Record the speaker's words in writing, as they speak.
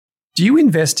Do you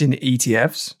invest in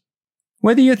ETFs?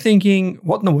 Whether you're thinking,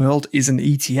 what in the world is an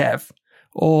ETF?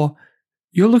 Or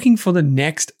you're looking for the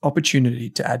next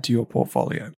opportunity to add to your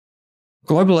portfolio,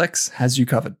 GlobalX has you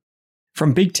covered.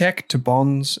 From big tech to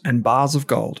bonds and bars of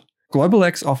gold,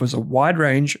 GlobalX offers a wide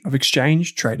range of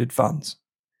exchange-traded funds.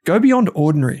 Go beyond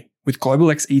ordinary with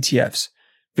GlobalX ETFs.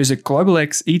 Visit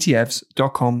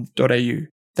globalxetfs.com.au.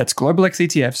 That's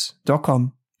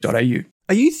globalxetfs.com.au.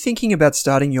 Are you thinking about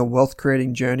starting your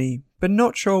wealth-creating journey, but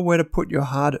not sure where to put your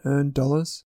hard-earned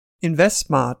dollars?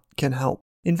 InvestSmart can help.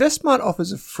 InvestSmart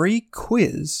offers a free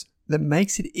quiz that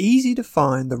makes it easy to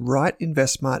find the right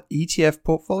InvestSmart ETF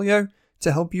portfolio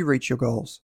to help you reach your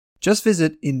goals. Just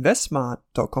visit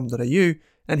investsmart.com.au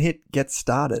and hit Get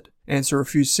Started. Answer a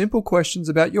few simple questions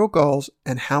about your goals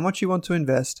and how much you want to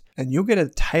invest, and you'll get a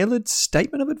tailored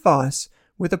statement of advice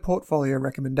with a portfolio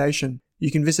recommendation. You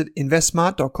can visit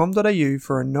investsmart.com.au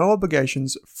for a no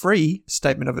obligations free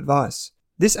statement of advice.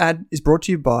 This ad is brought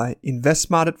to you by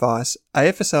InvestSmart Advice,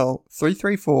 AFSL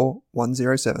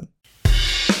 334107.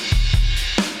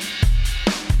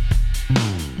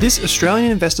 This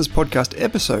Australian Investors Podcast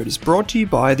episode is brought to you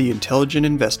by The Intelligent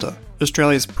Investor,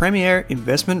 Australia's premier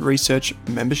investment research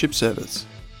membership service.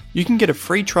 You can get a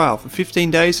free trial for 15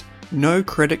 days, no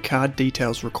credit card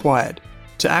details required.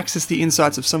 To access the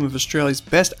insights of some of Australia's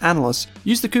best analysts,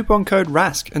 use the coupon code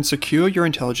RASK and secure your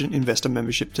Intelligent Investor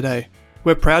membership today.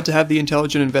 We're proud to have The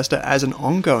Intelligent Investor as an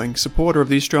ongoing supporter of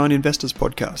the Australian Investors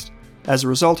Podcast. As a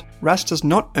result, RASK does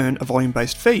not earn a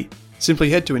volume-based fee. Simply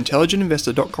head to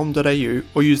intelligentinvestor.com.au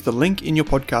or use the link in your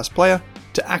podcast player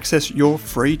to access your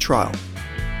free trial.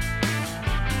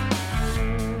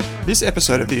 This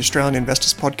episode of the Australian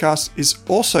Investors Podcast is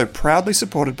also proudly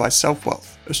supported by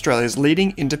SelfWealth, Australia's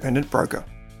leading independent broker.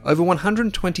 Over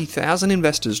 120,000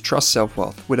 investors trust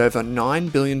SelfWealth with over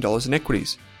 $9 billion in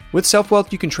equities. With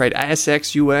SelfWealth, you can trade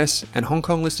ASX, US, and Hong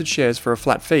Kong listed shares for a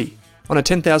flat fee. On a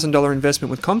 $10,000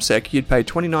 investment with CommSec, you'd pay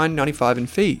 $29.95 in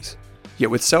fees. Yet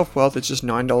with SelfWealth, it's just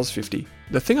 $9.50.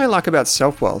 The thing I like about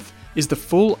SelfWealth is the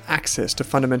full access to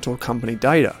fundamental company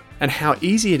data and how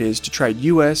easy it is to trade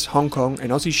US, Hong Kong,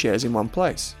 and Aussie shares in one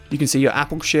place. You can see your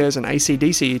Apple shares and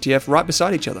ACDC ETF right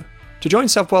beside each other. To join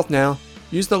SelfWealth now,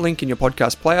 use the link in your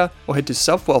podcast player or head to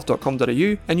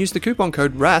selfwealth.com.au and use the coupon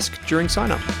code RASK during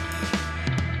sign-up.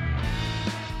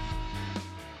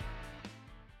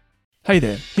 Hey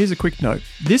there, here's a quick note.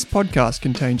 This podcast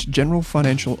contains general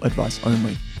financial advice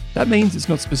only. That means it's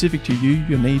not specific to you,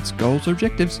 your needs, goals, or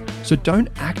objectives, so don't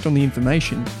act on the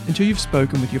information until you've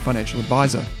spoken with your financial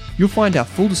advisor. You'll find our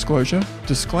full disclosure,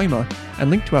 disclaimer, and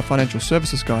link to our financial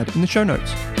services guide in the show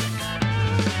notes.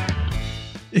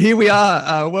 Here we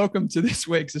are. Welcome to this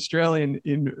week's Australian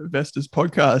Investors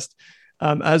Podcast.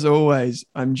 As always,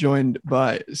 I'm joined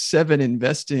by Seven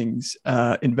Investing's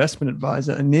investment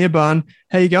advisor, Anirban.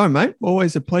 How you going, mate?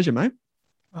 Always a pleasure, mate.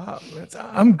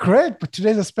 I'm great, but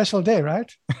today's a special day,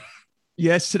 right?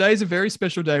 Yes, today's a very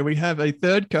special day. We have a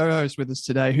third co-host with us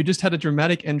today who just had a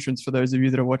dramatic entrance for those of you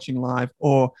that are watching live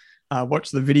or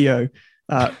watch the video.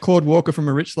 Claude Walker from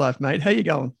A Rich Life, mate. How you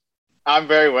going? I'm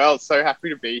very well. So happy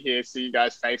to be here. See you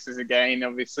guys' faces again.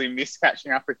 Obviously missed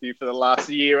catching up with you for the last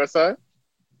year or so.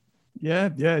 Yeah.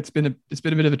 It's been a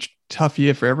bit of a tough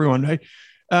year for everyone. Hey,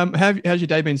 how's your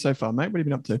day been so far, mate? What have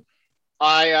you been up to?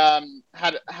 I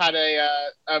had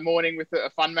a morning with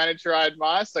a fund manager I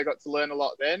admire, so I got to learn a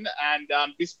lot then. And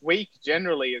this week,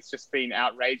 generally, it's just been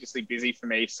outrageously busy for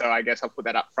me. So I guess I'll put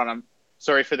that up front. I'm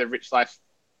sorry for the Rich Life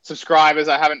subscribers.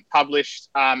 I haven't published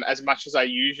as much as I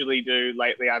usually do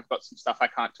lately. I've got some stuff I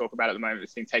can't talk about at the moment.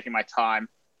 It's been taking my time.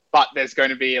 But there's going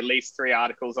to be at least 3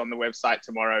 articles on the website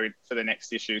tomorrow for the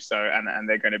next issue. So and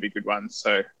they're going to be good ones.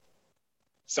 So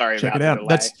sorry Check about it out.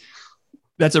 the delay.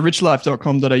 That's at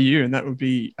richlife.com.au, and that would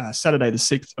be Saturday, the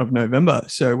 6th of November.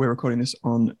 So we're recording this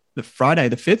on the Friday,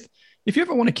 the 5th. If you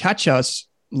ever want to catch us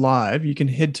live, you can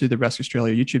head to the Rask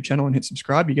Australia YouTube channel and hit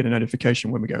subscribe. You get a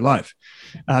notification when we go live.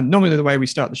 Normally, the way we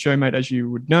start the show, mate, as you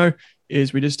would know,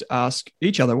 is we just ask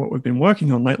each other what we've been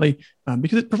working on lately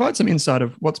because it provides some insight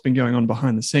of what's been going on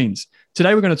behind the scenes.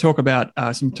 Today, we're going to talk about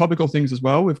some topical things as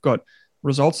well. We've got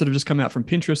results that have just come out from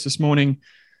Pinterest this morning.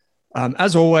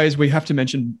 As always, we have to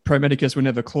mention Pro Medicus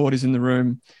whenever Claude is in the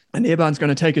room. And Anirban's going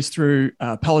to take us through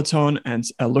Peloton and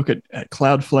a look at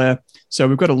Cloudflare. So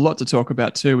we've got a lot to talk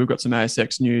about too. We've got some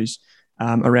ASX news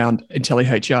around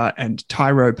IntelliHR and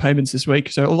Tyro payments this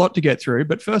week. So a lot to get through.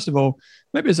 But first of all,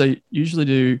 maybe as I usually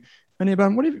do,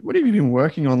 Anirban, what have you been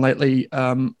working on lately?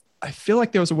 I feel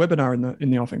like there was a webinar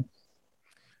in the offing.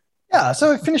 Yeah,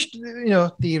 so I finished,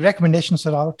 the recommendations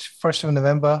are out 1st of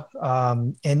November.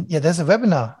 And there's a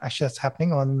webinar actually that's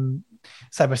happening on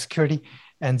cybersecurity.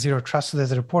 and zero trust. So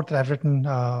there's a report that I've written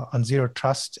on zero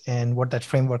trust and what that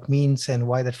framework means and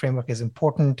why that framework is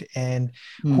important and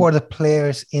who are the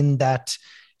players in that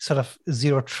sort of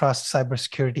zero trust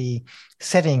cybersecurity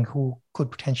setting who could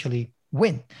potentially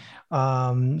win. So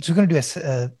we're going to do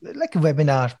like a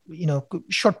webinar,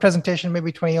 short presentation,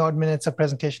 maybe 20 odd minutes of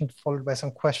presentation followed by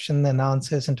some question and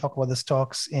answers and talk about the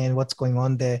stocks and what's going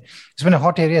on there. It's been a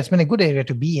hot area. It's been a good area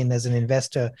to be in as an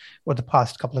investor over the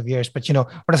past couple of years. But, what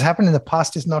has happened in the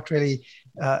past is not really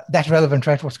that relevant,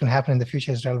 right? What's going to happen in the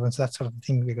future is relevant. So that's sort of the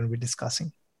thing we're going to be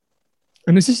discussing.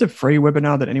 And is this a free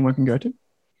webinar that anyone can go to?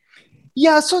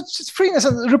 Yeah, so it's free.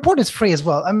 So the report is free as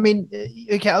well. I mean,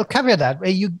 okay, I'll caveat that.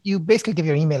 You basically give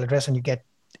your email address and you get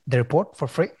the report for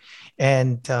free.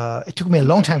 And it took me a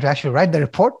long time to actually write the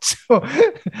report. So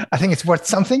I think it's worth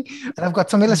something. And I've got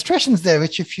some illustrations there,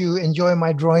 which if you enjoy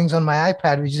my drawings on my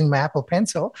iPad using my Apple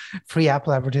Pencil, free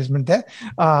Apple advertisement there,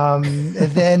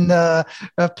 then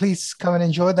please come and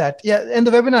enjoy that. Yeah, and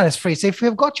the webinar is free. So if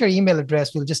you've got your email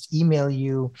address, we'll just email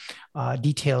you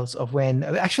details of when.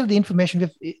 Actually, the information,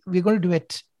 we're going to do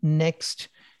it next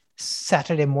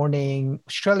Saturday morning,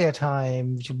 Australia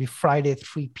time, which will be Friday,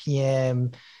 3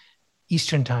 p.m.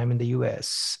 Eastern time in the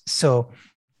US. So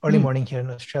early morning here in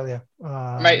Australia.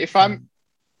 Mate, if I'm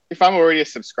already a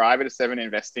subscriber to Seven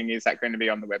Investing, is that going to be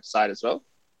on the website as well?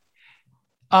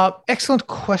 Excellent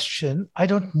question. I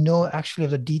don't know actually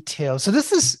of the details. So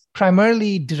this is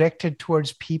primarily directed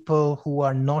towards people who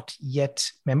are not yet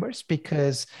members,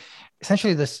 because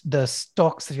essentially the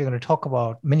stocks that you're going to talk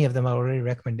about, many of them are already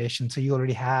recommendations. So you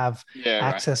already have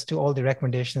access to all the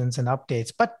recommendations and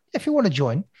updates. But if you want to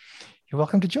join, you're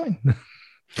welcome to join.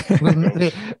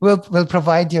 we'll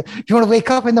provide you. If you want to wake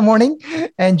up in the morning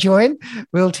and join,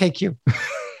 we'll take you.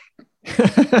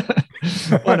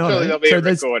 Why not? There'll be a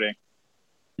recording.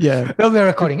 Yeah, there'll be a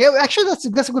recording. Yeah, actually,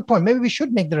 that's a good point. Maybe we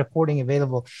should make the recording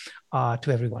available to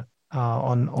everyone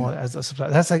on as a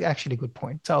subscriber. That's actually a good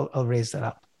point. So I'll raise that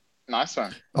up. Nice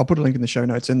one. I'll put a link in the show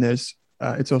notes, and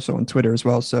it's also on Twitter as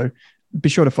well. So be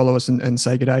sure to follow us and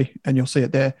say good day, and you'll see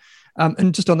it there.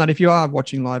 And just on that, if you are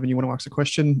watching live and you want to ask a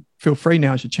question, feel free.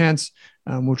 Now's your chance.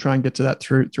 We'll try and get to that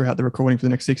throughout the recording for the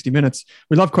next 60 minutes.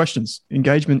 We love questions.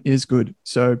 Engagement is good.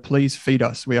 So please feed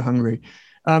us. We are hungry.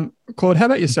 Claude, how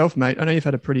about yourself, mate? I know you've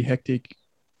had a pretty hectic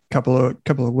couple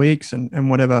of weeks and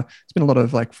whatever. It's been a lot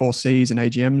of like 4Cs and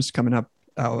AGMs coming up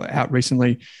out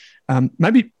recently.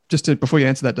 Maybe before you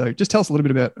answer that though, just tell us a little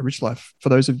bit about A Rich Life for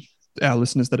those of our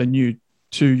listeners that are new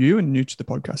to you and new to the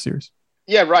podcast series.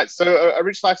 Yeah, right. So A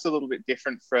Rich Life's a little bit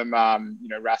different from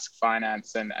Rask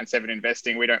Finance and Seven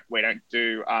Investing. We don't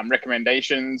do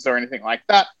recommendations or anything like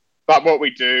that. But what we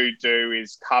do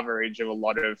is coverage of a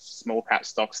lot of small cap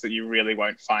stocks that you really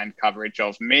won't find coverage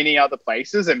of many other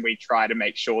places. And we try to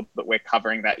make sure that we're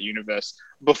covering that universe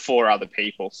before other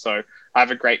people. So I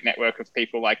have a great network of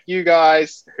people like you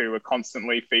guys who are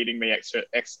constantly feeding me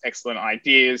excellent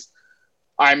ideas.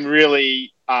 I'm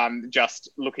really just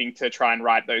looking to try and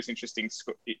write those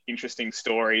interesting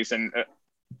stories and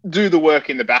do the work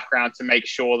in the background to make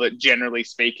sure that, generally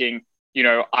speaking,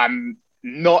 I'm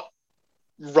not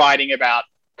writing about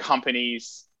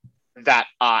companies that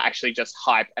are actually just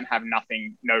hype and have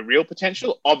no real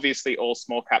potential. Obviously, all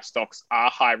small cap stocks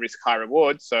are high risk, high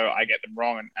reward. So I get them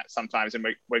wrong sometimes, and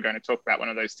we're going to talk about one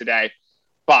of those today.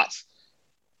 But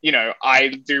I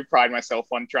do pride myself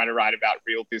on trying to write about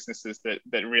real businesses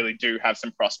that really do have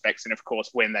some prospects. And of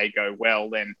course, when they go well,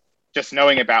 then just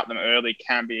knowing about them early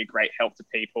can be a great help to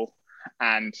people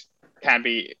and can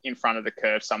be in front of the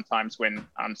curve sometimes when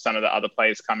some of the other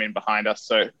players come in behind us.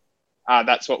 So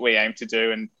that's what we aim to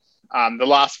do. And the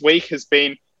last week has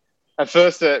been, at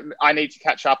first, I need to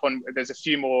catch up on, there's a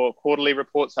few more quarterly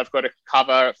reports I've got to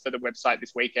cover for the website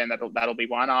this weekend. That'll be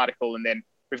one article. And then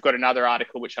we've got another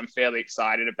article, which I'm fairly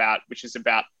excited about, which is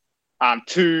about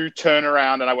two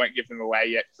turnaround, and I won't give them away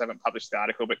yet because I haven't published the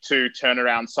article, but two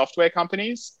turnaround software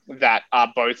companies that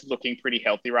are both looking pretty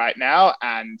healthy right now.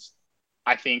 And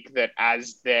I think that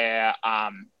as their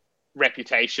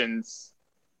reputations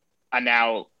are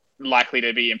now likely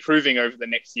to be improving over the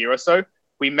next year or so,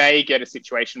 we may get a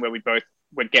situation where we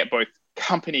would get both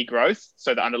company growth,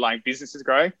 so the underlying business is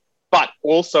growing, but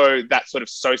also that sort of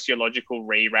sociological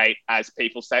re-rate as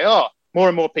people say, more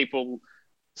and more people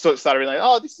sort of started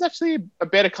realizing, this is actually a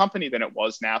better company than it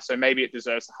was now, so maybe it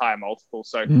deserves a higher multiple.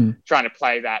 So trying to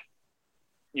play that,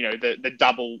 the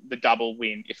double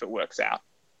win if it works out.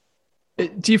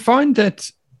 Do you find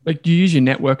that, like, you use your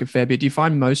network a fair bit? Do you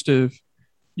find most of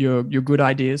your good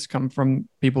ideas come from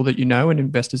people that you know and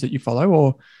investors that you follow,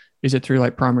 or is it through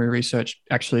like primary research?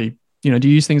 Actually, do you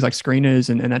use things like screeners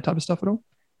and that type of stuff at all?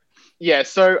 Yeah,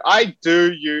 so I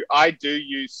do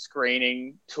use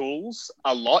screening tools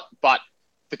a lot, but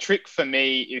the trick for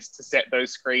me is to set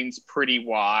those screens pretty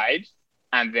wide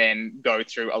and then go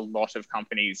through a lot of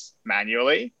companies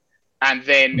manually. And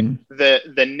then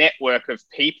the network of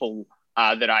people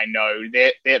that I know,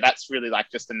 that's really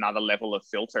like just another level of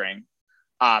filtering.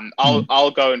 I'll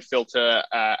go and filter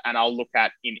and I'll look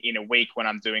at in a week when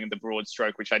I'm doing the broad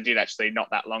stroke, which I did actually not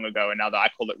that long ago. I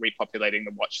call it repopulating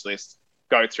the watch list.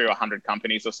 Go through 100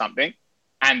 companies or something,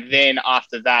 and then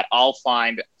after that, I'll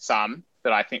find some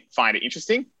that I think find it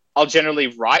interesting. I'll generally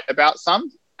write about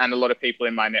some, and a lot of people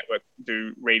in my network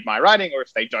do read my writing, or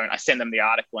if they don't, I send them the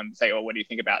article and say, "Oh, what do you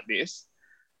think about this?"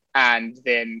 And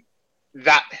then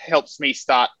that helps me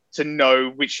start to know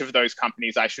which of those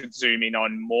companies I should zoom in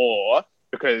on more,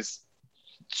 because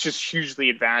it's just hugely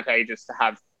advantageous to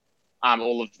have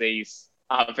all of these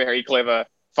very clever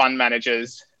fund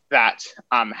managers that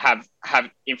have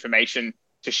information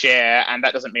to share. And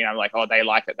that doesn't mean I'm like, oh, they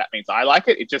like it, that means I like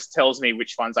it. It just tells me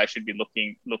which ones I should be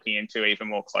looking into even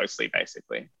more closely,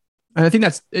 basically. And I think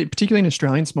that's particularly in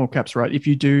Australian small caps, right? If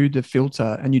you do the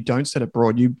filter and you don't set it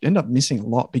broad, you end up missing a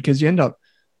lot, because you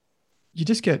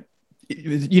just get,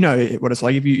 you know what it's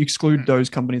like. If you exclude those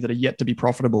companies that are yet to be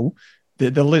profitable,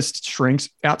 the list shrinks.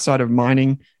 Outside of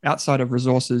mining, outside of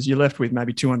resources, you're left with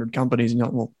maybe 200 companies, and you're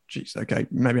like, well, geez, okay,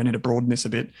 maybe I need to broaden this a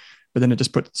bit. But then it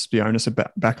just puts the onus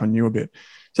back on you a bit.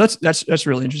 So that's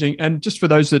really interesting. And just for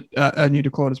those that are new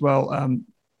to Claude as well,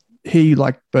 he,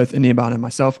 like both Anirban and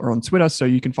myself, are on Twitter, so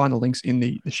you can find the links in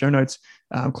the show notes.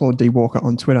 Claude D. Walker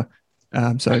on Twitter.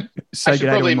 So say good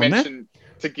day to him on there.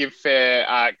 To give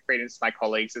fair credence to my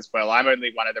colleagues as well, I'm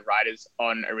only one of the writers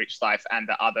on A Rich Life, and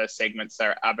the other segments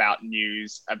are about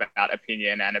news, about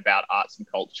opinion, and about arts and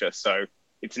culture. So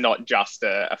it's not just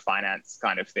a finance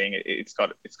kind of thing. It's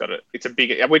a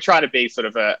bigger. We're trying to be sort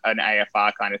of an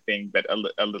AFR kind of thing, but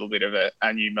a little bit of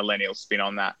a new millennial spin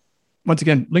on that. Once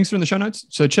again, links are in the show notes,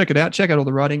 so check it out. Check out all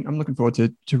the writing. I'm looking forward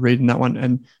to reading that one.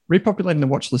 And repopulating the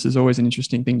watch list is always an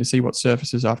interesting thing to see what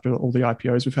surfaces after all the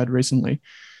IPOs we've had recently.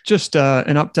 Just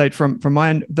an update from my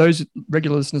end. Those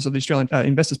regular listeners of the Australian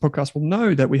Investors Podcast will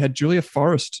know that we had Julia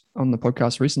Forrest on the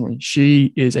podcast recently.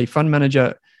 She is a fund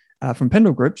manager from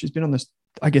Pendle Group. She's been on this,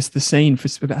 I guess, the scene for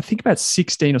I think about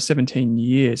 16 or 17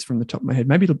 years from the top of my head,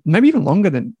 maybe even longer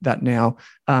than that now.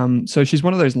 So she's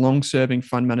one of those long-serving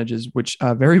fund managers, which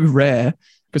are very rare,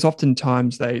 because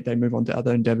oftentimes they move on to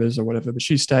other endeavors or whatever. But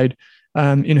she stayed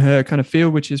in her kind of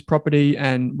field, which is property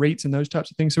and REITs and those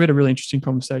types of things. So we had a really interesting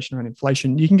conversation around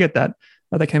inflation. You can get that.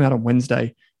 That came out on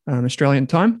Wednesday, Australian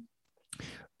time.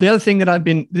 The other thing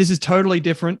that this is totally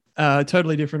different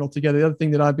altogether. The other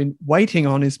thing that I've been waiting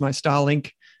on is my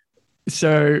Starlink.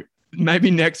 So maybe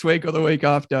next week or the week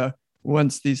after,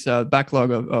 once this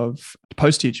backlog of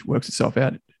postage works itself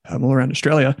out all around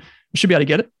Australia, we should be able to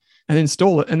get it and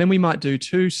install it. And then we might do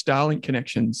 2 Starlink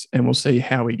connections, and we'll see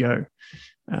how we go.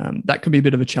 That could be a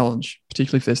bit of a challenge,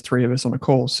 particularly if there's 3 of us on a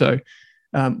call. So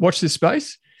watch this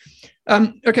space.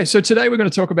 Okay, so today we're going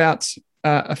to talk about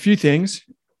a few things.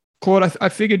 Claude, I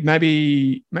figured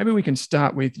maybe we can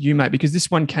start with you, mate, because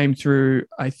this one came through.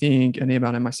 I think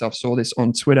Anirban and myself saw this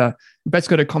on Twitter. Bet's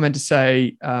got a comment to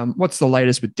say, what's the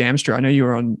latest with Damstra? I know you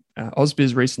were on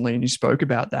AusBiz recently and you spoke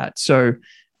about that. So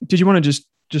did you want to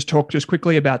just talk just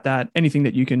quickly about that? Anything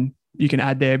that you can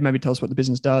add there? Maybe tell us what the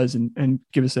business does and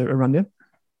give us a rundown.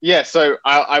 Yeah, so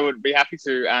I would be happy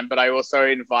to, but I also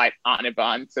invite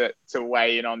Anirban to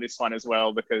weigh in on this one as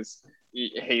well, because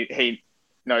he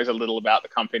knows a little about the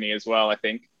company as well, I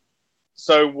think.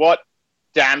 So what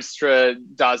Damstra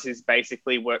does is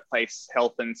basically workplace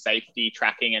health and safety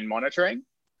tracking and monitoring.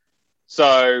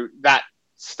 So that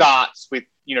starts with,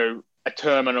 a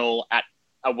terminal at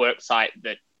a work site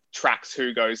that tracks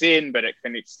who goes in, but it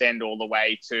can extend all the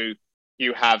way to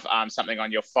you have something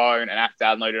on your phone, an app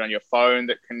downloaded on your phone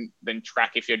that can then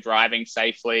track if you're driving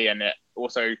safely. And it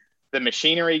also, the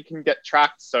machinery can get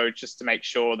tracked. So just to make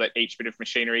sure that each bit of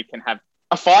machinery can have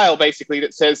a file basically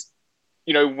that says,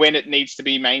 when it needs to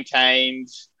be maintained,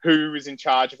 who is in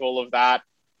charge of all of that,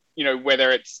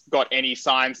 whether it's got any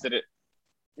signs that it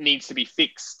needs to be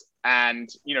fixed, and,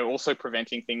 also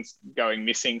preventing things going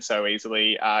missing so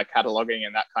easily, cataloging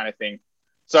and that kind of thing.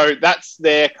 So that's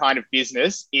their kind of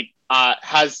business. It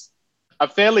has a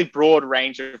fairly broad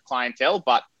range of clientele,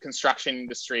 but construction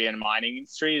industry and mining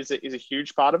industry is a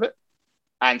huge part of it.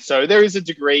 And so there is a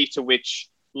degree to which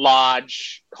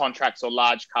large contracts or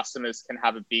large customers can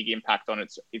have a big impact on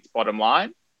its bottom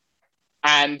line.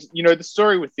 And, the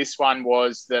story with this one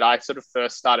was that I sort of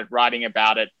first started writing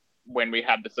about it when we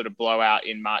had the sort of blowout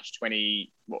in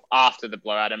after the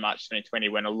blowout in March 2020,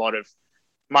 when a lot of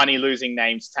money losing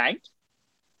names tanked.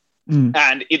 Mm.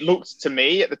 And it looked to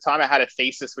me at the time, I had a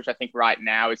thesis, which I think right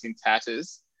now is in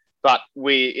tatters, but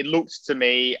it looked to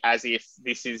me as if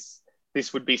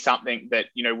this would be something that,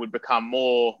 you know, would become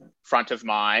more front of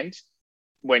mind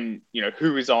when, you know,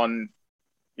 who is on,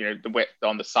 you know,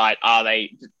 on the site. Are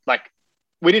they, like,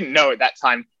 we didn't know at that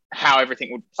time how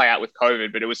everything would play out with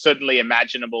COVID, but it was certainly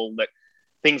imaginable that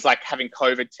things like having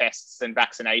COVID tests and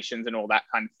vaccinations and all that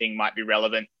kind of thing might be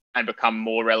relevant and become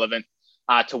more relevant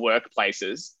to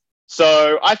workplaces.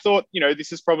 So I thought, you know,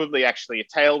 this is probably actually a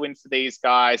tailwind for these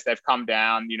guys. They've come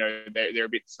down, you know, they're a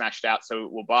bit smashed out, so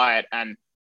we'll buy it. And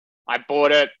I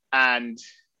bought it and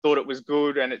thought it was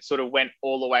good, and it sort of went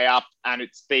all the way up, and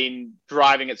it's been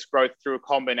driving its growth through a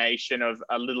combination of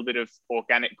a little bit of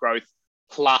organic growth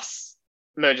plus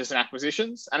mergers and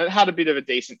acquisitions. And it had a bit of a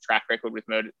decent track record with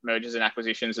mergers and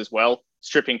acquisitions as well,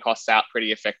 stripping costs out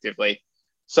pretty effectively.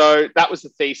 So that was the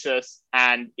thesis,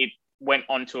 and it went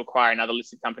on to acquire another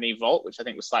listed company, Vault, which I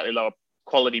think was slightly lower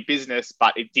quality business,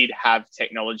 but it did have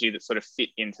technology that sort of fit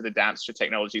into the Downstra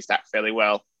technology stack fairly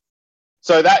well.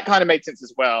 So that kind of made sense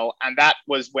as well. And that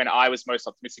was when I was most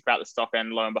optimistic about the stock,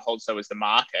 and lo and behold, so was the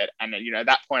market. And, you know, at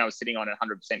that point I was sitting on a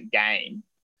 100% gain.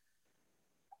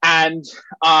 And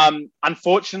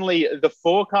unfortunately, the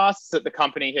forecasts that the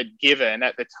company had given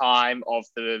at the time of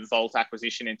the Vault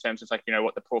acquisition in terms of, like, you know,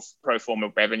 what the pro forma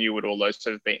revenue would, all those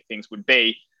sort of things would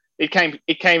be, it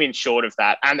came in short of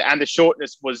that. And the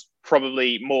shortness was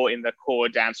probably more in the core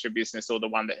Downstra business, or the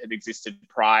one that had existed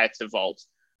prior to Vault,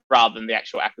 rather than the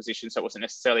actual acquisition. So it wasn't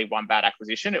necessarily one bad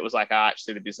acquisition. It was like,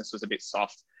 actually, the business was a bit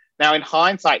soft. Now, in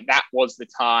hindsight, that was the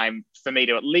time for me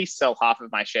to at least sell half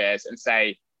of my shares and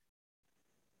say,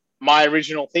 my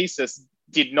original thesis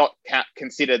did not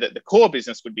consider that the core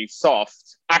business would be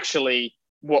soft. Actually,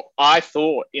 what I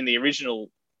thought in the original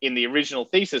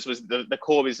thesis was the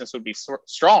core business would be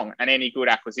strong, and any good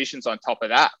acquisitions on top of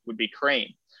that would be cream.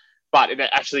 But it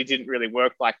actually didn't really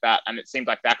work like that. And it seemed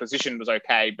like the acquisition was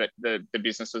okay, but the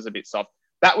business was a bit soft.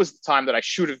 That was the time that I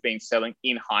should have been selling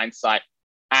in hindsight.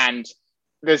 And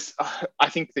I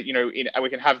think that, you know, we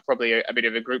can have probably a bit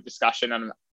of a group discussion,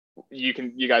 and you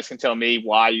guys can tell me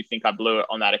why you think I blew it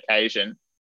on that occasion.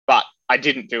 But I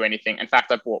didn't do anything. In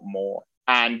fact, I bought more.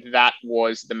 And that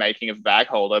was the making of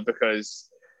Bagholder, because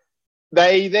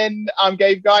they then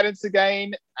gave guidance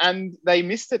again, and they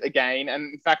missed it again.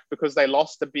 And in fact, because they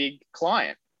lost a big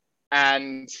client.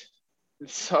 And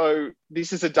so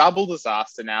this is a double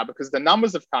disaster now, because the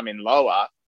numbers have come in lower,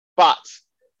 but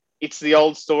it's the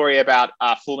old story about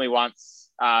fool me once,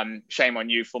 shame on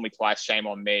you, fool me twice, shame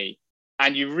on me.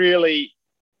 And you really,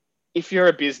 if you're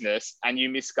a business and you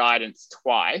miss guidance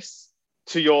twice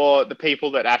to the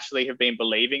people that actually have been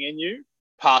believing in you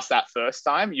past that first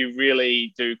time, you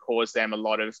really do cause them a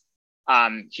lot of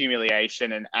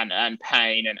humiliation and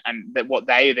pain. And that what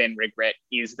they then regret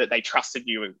is that they trusted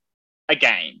you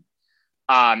again.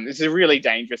 This is a really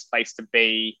dangerous place to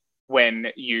be when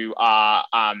you are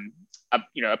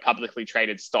a publicly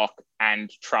traded stock, and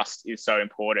trust is so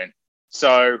important.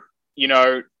 So, you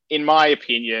know, in my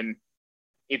opinion,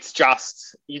 it's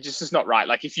just not right.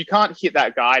 Like, if you can't hit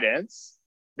that guidance,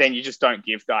 then you just don't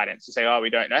give guidance. You say, oh, we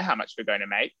don't know how much we're going to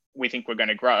make. We think we're going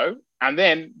to grow. And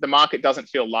then the market doesn't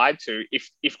feel lied to.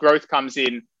 If growth comes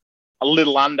in a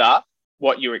little under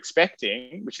what you're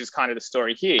expecting, which is kind of the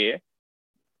story here,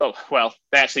 oh, well,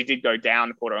 they actually did go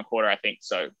down quarter on quarter, I think.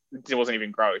 So there wasn't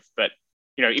even growth. But,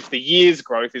 you know, if the year's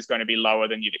growth is going to be lower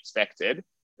than you'd expected,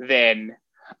 then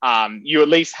you at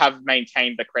least have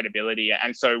maintained the credibility.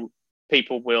 And so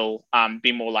people will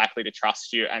be more likely to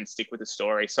trust you and stick with the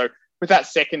story. So with that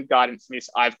second guidance miss,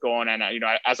 I've gone and, you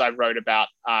know, as I wrote about,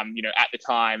 you know, at the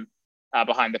time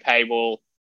behind the paywall,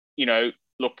 you know,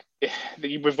 look,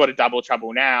 we've got a double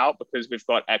trouble now because we've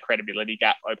got a credibility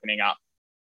gap opening up.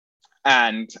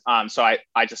 And so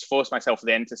I just forced myself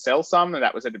then to sell some, and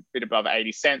that was at a bit above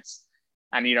 80 cents.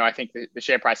 And, you know, I think the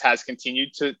share price has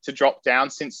continued to drop down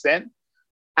since then.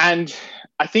 And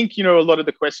I think, you know, a lot of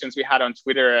the questions we had on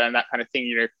Twitter and that kind of thing,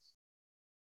 you know,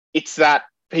 it's that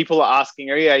people are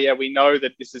asking, oh, yeah, we know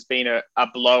that this has been a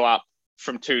blow up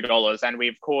from $2. And we,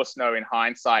 of course, know in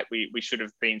hindsight, we should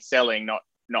have been selling,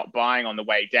 not buying on the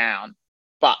way down.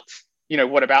 But, you know,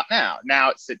 what about now? Now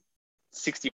it's at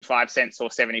 65 cents or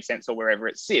 70 cents or wherever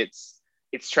it sits.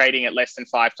 It's trading at less than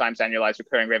 5 times annualized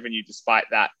recurring revenue, despite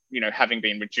that, you know, having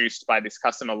been reduced by this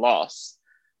customer loss.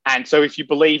 And so if you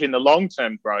believe in the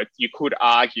long-term growth, you could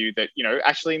argue that, you know,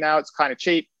 actually now it's kind of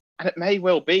cheap. And it may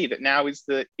well be that now is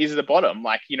the bottom.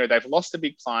 Like, you know, they've lost a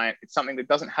big client. It's something that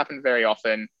doesn't happen very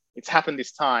often. It's happened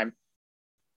this time.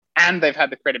 And they've had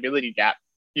the credibility gap.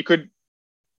 You could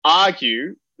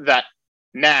argue that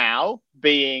now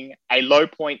being a low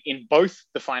point in both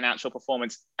the financial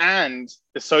performance and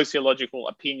the sociological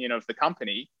opinion of the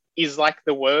company is like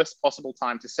the worst possible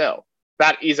time to sell.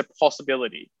 That is a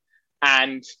possibility.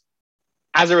 And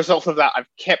as a result of that, I've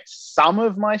kept some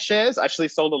of my shares. I actually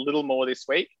sold a little more this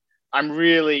week. I'm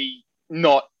really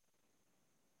not,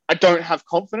 I don't have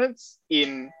confidence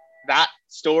in that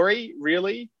story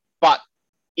really, but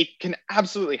it can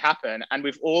absolutely happen. And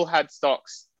we've all had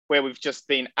stocks where we've just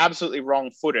been absolutely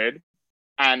wrong-footed,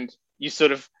 and you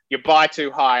buy too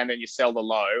high and then you sell the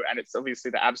low. And it's obviously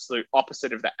the absolute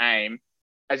opposite of the aim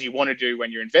as you want to do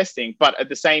when you're investing. But at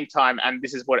the same time, and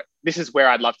this is where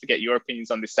I'd love to get your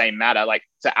opinions on the same matter, like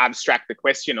to abstract the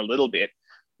question a little bit,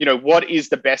 what is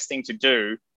the best thing to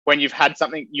do when you've had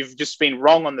something, you've just been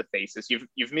wrong on the thesis,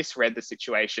 you've misread the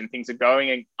situation, things are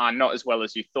going are not as well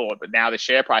as you thought, but now the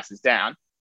share price is down.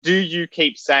 Do you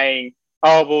keep saying,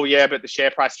 oh, well, yeah, but the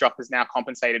share price drop has now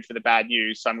compensated for the bad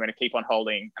news, so I'm going to keep on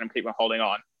holding and I'm keep on holding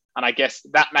on? And I guess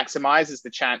that maximizes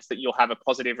the chance that you'll have a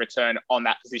positive return on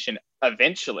that position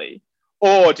eventually.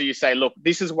 Or do you say, look,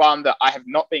 this is one that I have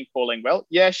not been calling well.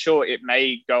 Yeah, sure, it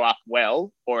may go up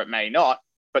well or it may not.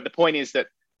 But the point is that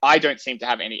I don't seem to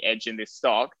have any edge in this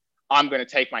stock. I'm going to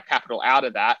take my capital out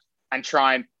of that and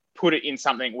try and put it in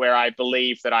something where I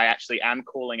believe that I actually am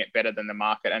calling it better than the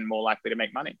market and more likely to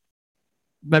make money.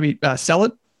 Maybe sell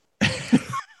it.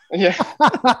 Yeah.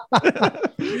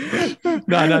 No.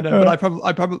 But I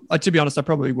probably, to be honest, I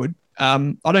probably would.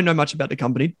 I don't know much about the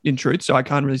company in truth, so I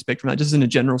can't really speak from that. Just in a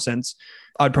general sense,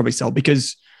 I'd probably sell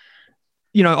because,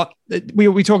 we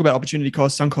talk about opportunity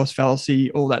cost, sunk cost fallacy,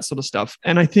 all that sort of stuff.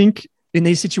 And I think in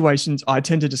these situations, I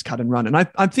tend to just cut and run. And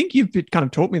I think you've kind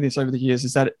of taught me this over the years,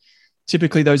 is that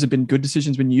typically those have been good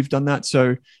decisions when you've done that.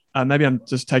 So maybe I'm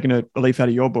just taking a leaf out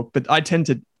of your book, but I tend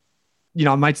to,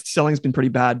 my selling's been pretty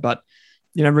bad, but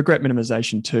regret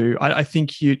minimization too. I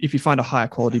think if you find a higher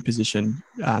quality position,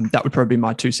 that would probably be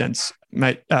my 2 cents,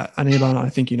 mate. And Elon, I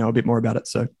think you know a bit more about it.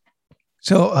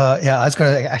 So I was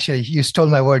going to actually, you stole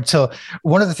my word. So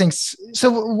one of the things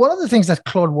that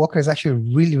Claude Walker is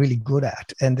actually really, really good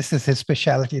at, and this is his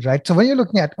specialty, right? So when you're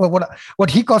looking at what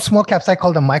he calls small caps, I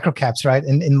call them micro caps, right?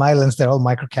 In my lens, they're all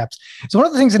micro caps. So one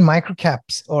of the things in micro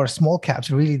caps or small caps,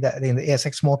 really, that in the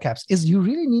ASX small caps, is you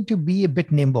really need to be a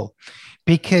bit nimble,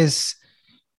 because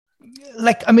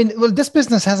this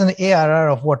business has an ARR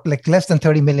of less than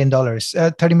 $30 million.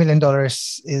 $30 million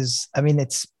is,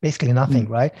 it's basically nothing,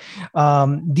 right?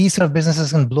 These sort of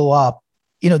businesses can blow up.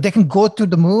 They can go to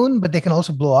the moon, but they can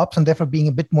also blow up. And therefore being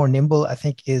a bit more nimble, I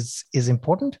think is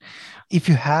important. If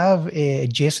you have a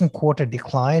adjacent quarter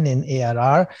decline in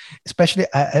ARR, especially,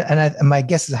 my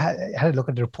guess is, I had to look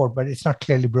at the report, but it's not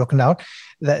clearly broken out,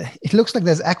 that it looks like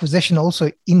there's acquisition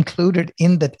also included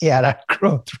in that ARR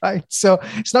growth, right? So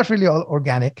it's not really all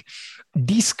organic.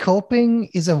 Descoping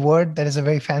is a word that is a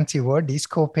very fancy word.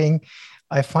 Descoping,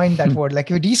 I find that word, like,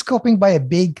 you're descoping by a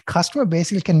big customer,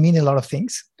 basically can mean a lot of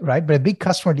things, right? But a big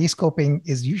customer descoping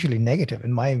is usually negative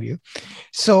in my view.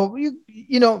 So,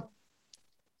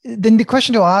 then the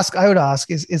question I would ask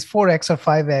is 4x or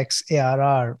 5x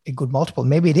ARR a good multiple?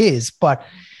 Maybe it is, but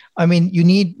you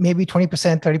need maybe 20%,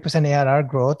 30% ARR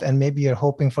growth, and maybe you're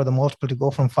hoping for the multiple to go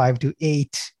from 5 to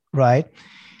 8, right?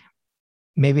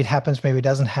 Maybe it happens, maybe it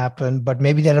doesn't happen, but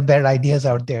maybe there are better ideas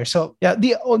out there. So yeah,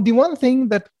 the one thing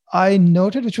that I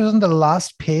noted, which was on the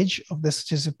last page of this,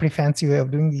 which is a pretty fancy way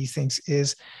of doing these things,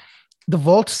 is the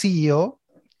Volt CEO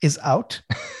is out.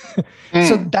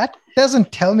 So that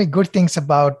doesn't tell me good things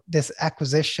about this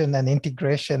acquisition and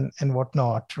integration and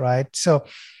whatnot, right? So,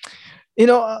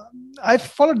 I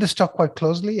followed the stock quite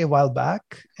closely a while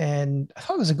back, and I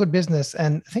thought it was a good business,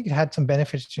 and I think it had some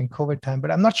benefits during COVID time,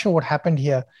 but I'm not sure what happened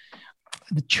here.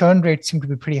 The churn rate seemed to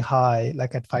be pretty high,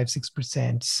 like at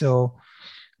 5-6%. So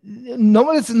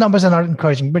normally the numbers are not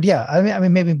encouraging, but yeah,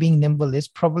 maybe being nimble is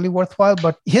probably worthwhile.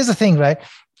 But here's the thing, right?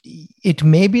 It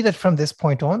may be that from this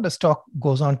point on, the stock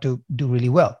goes on to do really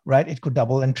well, right? It could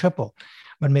double and triple,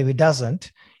 but maybe it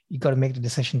doesn't. You got to make the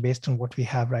decision based on what we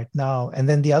have right now. And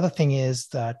then the other thing is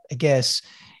that, I guess,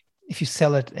 if you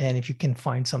sell it and if you can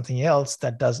find something else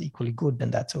that does equally good, then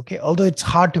that's okay. Although it's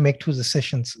hard to make 2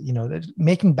 decisions,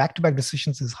 making back-to-back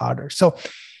decisions is harder. So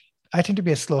I tend to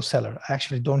be a slow seller. I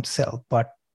actually don't sell,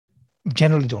 but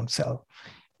generally don't sell.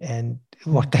 And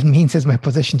what that means is my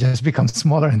position just becomes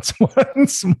smaller and smaller and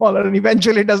smaller, and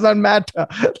eventually it does not matter.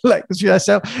 Like, should I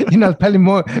sell?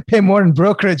 Pay more in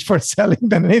brokerage for selling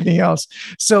than anything else.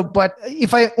 So, but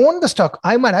if I own the stock,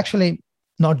 I might actually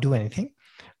not do anything.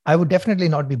 I would definitely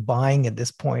not be buying at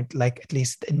this point, like, at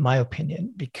least in my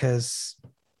opinion, because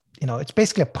it's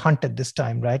basically a punt at this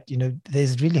time, right?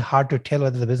 It's really hard to tell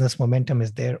whether the business momentum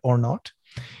is there or not.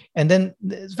 And then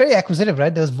it's very acquisitive,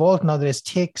 right? There's Volt, now there's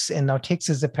Tix, and now Tix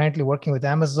is apparently working with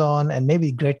Amazon, and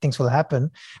maybe great things will happen.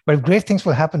 But if great things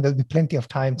will happen, there'll be plenty of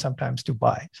time sometimes to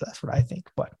buy. So that's what I think.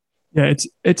 But yeah,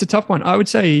 it's a tough one. I would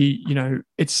say,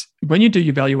 it's when you do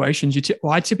your valuations,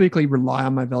 I typically rely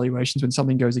on my valuations when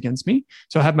something goes against me.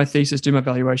 So I have my thesis, do my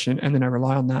valuation, and then I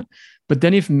rely on that. But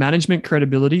then if management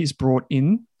credibility is brought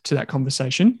in to that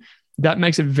conversation, that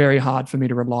makes it very hard for me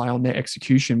to rely on their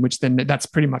execution, which then that's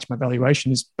pretty much my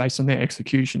valuation is based on their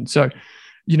execution. So,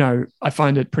 I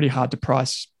find it pretty hard to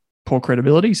price poor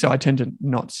credibility. So I tend to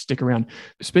not stick around.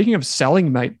 Speaking of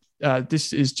selling, mate,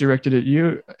 this is directed at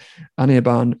you,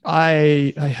 Anirban.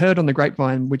 I heard on the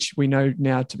grapevine, which we know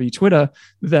now to be Twitter,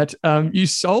 that you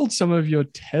sold some of your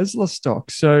Tesla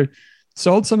stock. So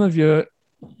sold some of your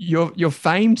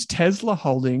famed Tesla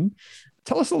holding.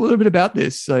 Tell us a little bit about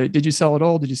this. So did you sell it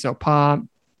all? Did you sell part?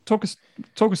 Talk us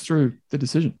through the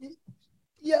decision.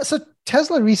 Yeah, so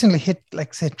Tesla recently hit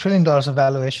like say $1 trillion of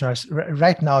valuation, or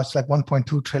right now it's like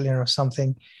 1.2 trillion or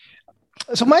something.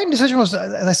 So my decision was,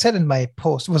 as I said in my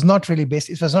post, was not really based.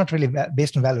 It was not really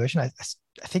based on valuation. I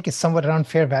think it's somewhat around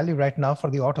fair value right now for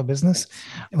the auto business,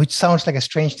 which sounds like a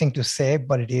strange thing to say,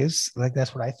 but it is. Like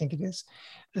that's what I think it is.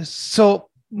 So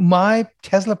my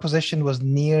Tesla position was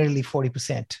nearly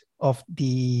 40% of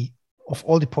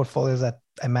all the portfolios that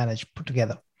I manage put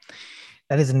together.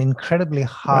 That is an incredibly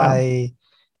high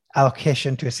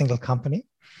allocation to a single company.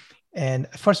 And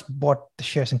I first bought the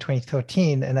shares in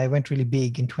 2013, and I went really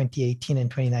big in 2018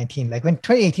 and 2019. Like when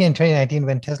 2018 and 2019,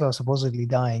 when Tesla was supposedly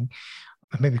dying,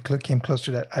 maybe came close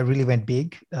to that, I really went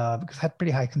big because I had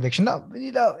pretty high conviction. Now,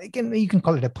 you can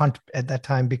call it a punt at that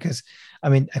time because, I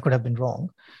could have been wrong.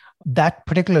 Those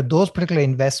particular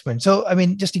investments. So,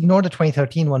 just ignore the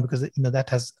 2013 one because,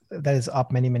 that is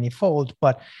up many, many fold.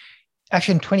 But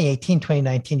actually in 2018,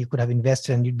 2019, you could have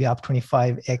invested and you'd be up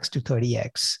 25x to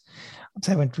 30x.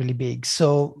 So I went really big.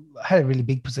 So I had a really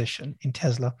big position in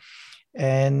Tesla.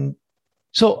 And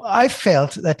so I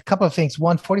felt that a couple of things.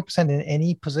 One, 40% in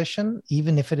any position,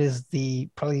 even if it is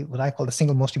probably what I call the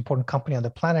single most important company on the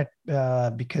planet,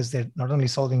 because they're not only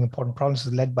solving important problems,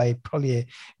 it's led by probably a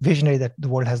visionary that the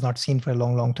world has not seen for a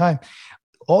long, long time.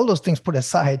 All those things put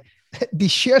aside, the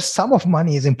sheer sum of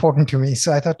money is important to me.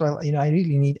 So I thought,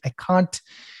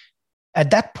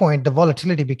 at that point, the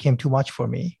volatility became too much for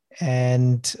me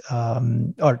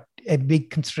or a big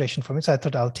consideration for me. So I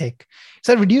thought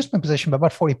so I reduced my position by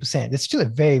about 40%. It's still a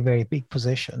very, very big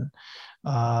position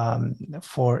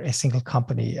for a single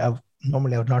company.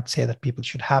 Normally I would not say that people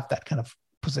should have that kind of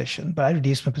position, but I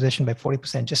reduced my position by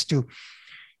 40% just to,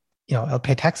 I'll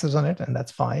pay taxes on it and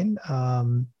that's fine.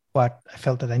 But I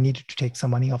felt that I needed to take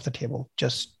some money off the table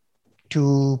just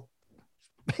to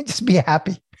just be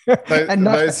happy.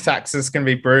 Those taxes can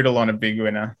be brutal on a big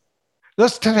winner.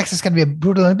 Those taxes can be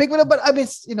brutal and a big winner, but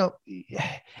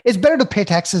it's better to pay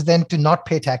taxes than to not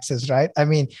pay taxes, right?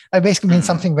 That basically means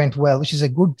something went well, which is a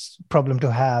good problem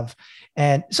to have.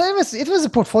 And so it was a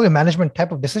portfolio management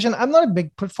type of decision. I'm not a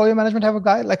big portfolio management type of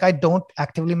guy. Like I don't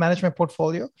actively manage my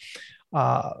portfolio.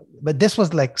 But this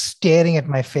was like staring at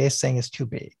my face saying it's too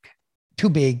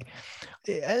big.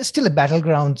 It's still a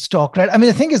battleground stock, right?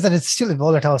 The thing is that it's still a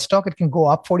volatile stock. It can go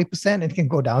up 40%, it can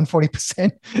go down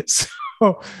 40%.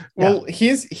 So, well,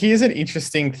 here's an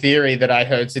interesting theory that I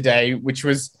heard today, which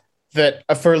was that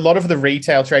for a lot of the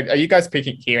retail trade, are you guys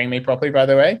hearing me properly, by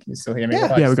the way? Can you still hear me?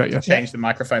 Yeah, we got you. Change the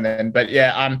microphone then. But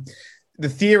the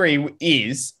theory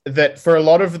is that for a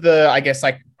lot of the, I guess,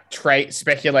 like trade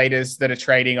speculators that are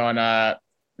trading on that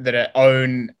are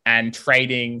own and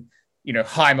trading,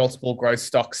 high multiple growth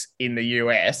stocks in the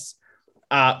US,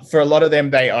 for a lot of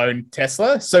them, they own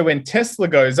Tesla. So when Tesla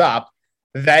goes up,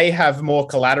 they have more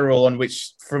collateral on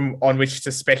which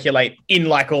to speculate in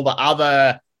like all the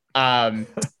other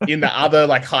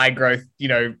like high growth,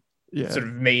 sort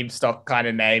of meme stock kind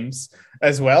of names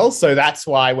as well. So that's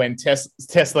why when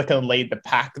Tesla can lead the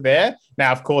pack there.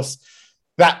 Now, of course,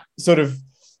 that sort of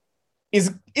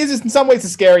is in some ways a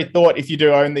scary thought if you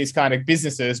do own these kind of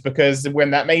businesses, because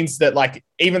when that means that, like,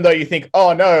 even though you think,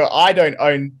 oh no, I don't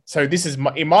own, so this is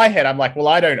in my head, I'm like, well,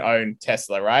 I don't own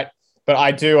Tesla, right? But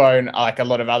I do own like a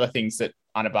lot of other things that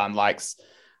Anirban likes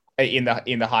in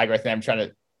the high growth. And I'm trying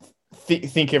to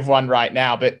think of one right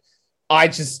now, but I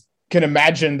just can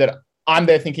imagine that I'm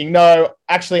there thinking, no,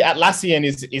 actually Atlassian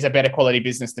is a better quality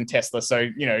business than Tesla. So,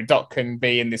 Doc can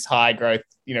be in this high growth,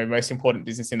 most important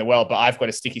business in the world, but I've got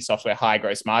a sticky software, high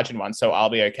gross margin one. So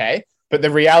I'll be okay. But the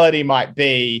reality might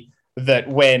be that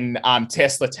when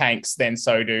Tesla tanks, then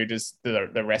so does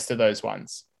the rest of those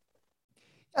ones.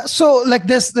 So like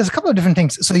there's a couple of different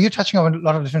things. So you're touching on a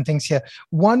lot of different things here.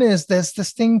 One is there's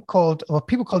this thing called what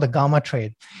people call the gamma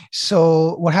trade.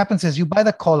 So what happens is you buy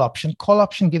the call option. Call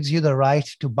option gives you the right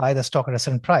to buy the stock at a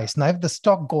certain price. Now, if the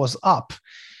stock goes up,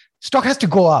 stock has to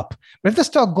go up. But if the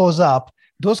stock goes up,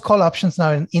 those call options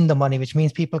now are in the money, which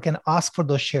means people can ask for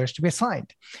those shares to be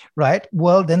assigned, right?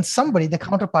 Well, then somebody, the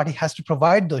counterparty, has to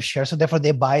provide those shares. So therefore,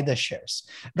 they buy the shares.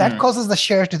 That causes the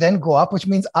share to then go up, which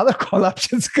means other call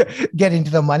options get into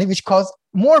the money, which cause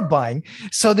more buying.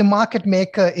 So the market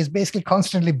maker is basically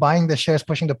constantly buying the shares,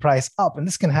 pushing the price up. And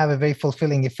this can have a very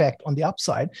fulfilling effect on the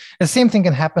upside. The same thing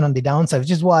can happen on the downside, which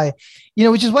is why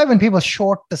when people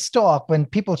short the stock, when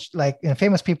people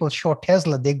famous people short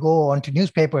Tesla, they go onto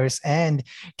newspapers and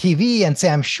TV and say,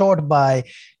 I'm short by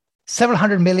several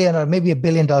hundred million or maybe $1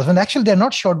 billion. When actually they're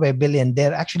not short by $1 billion.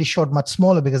 They're actually short much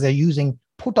smaller because they're using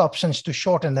put options to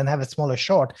short and then have a smaller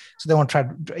short. So they won't try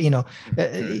to, they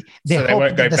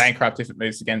won't go bankrupt if it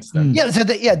moves against them. Yeah. So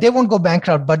they won't go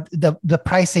bankrupt, but the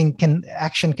pricing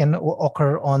action can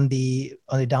occur on the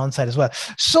downside as well.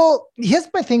 So here's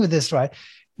my thing with this, right?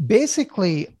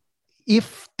 Basically,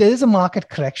 if there is a market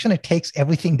correction, it takes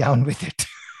everything down with it.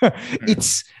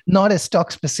 It's not a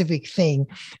stock specific thing.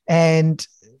 And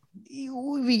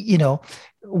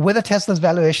whether Tesla's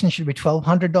valuation should be $1,200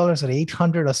 or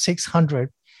 $800 or $600,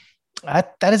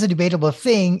 that is a debatable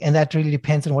thing, and that really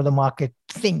depends on what the market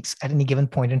thinks at any given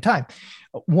point in time.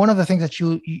 One of the things that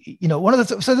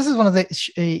so this is one of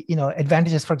the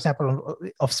advantages, for example,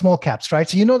 of small caps, right?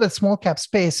 So that small cap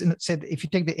space, and say if you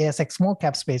take the ASX small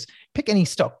cap space, pick any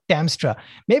stock, Damstra,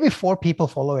 maybe 4 people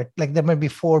follow it. Like there might be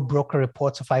 4 broker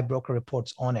reports or 5 broker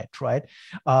reports on it, right?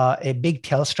 A big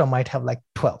Telstra might have like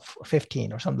 12 or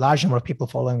 15 or some large number of people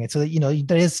following it. So that,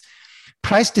 there is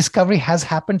price discovery has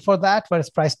happened for that, whereas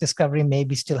price discovery may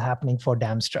be still happening for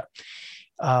Damstra.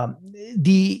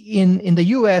 In the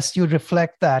US, you would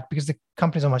reflect that because the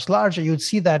companies are much larger. You'd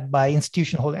see that by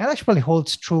institutional holding, and actually probably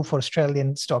holds true for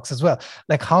Australian stocks as well.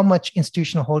 Like how much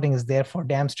institutional holding is there for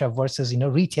Damstra versus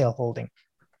retail holding.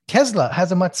 Tesla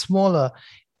has a much smaller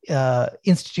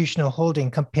institutional holding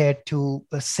compared to,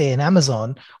 say, an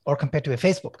Amazon or compared to a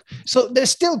Facebook. So there's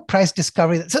still price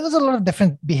discovery. So there's a lot of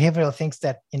different behavioral things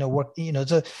that work.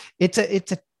 So it's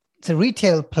a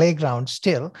retail playground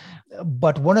still,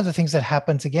 but one of the things that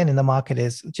happens again in the market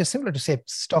is just similar to say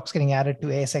stocks getting added to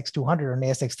ASX 200 or an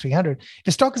ASX 300. If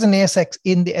the stock is an ASX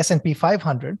in the S&P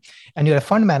 500 and you're a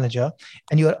fund manager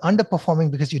and you're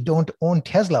underperforming because you don't own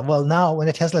Tesla, well, now when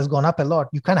the Tesla has gone up a lot,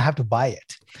 you kind of have to buy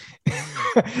it.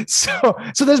 So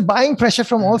there's buying pressure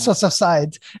from all sorts of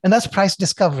sides, and that's price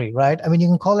discovery, right? I mean, you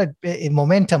can call it a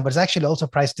momentum, but it's actually also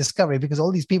price discovery because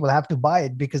all these people have to buy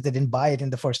it because they didn't buy it in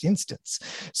the first instance.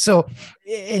 So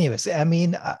anyways, I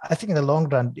mean, I think in the long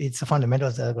run, it's the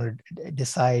fundamentals that are going to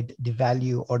decide the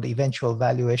value or the eventual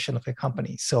valuation of a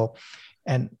company. So,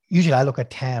 and usually I look at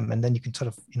TAM and then you can sort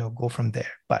of, go from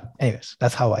there. But anyways,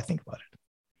 that's how I think about it.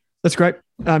 That's great.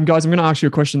 Guys, I'm going to ask you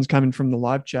a question coming from the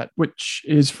live chat, which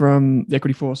is from the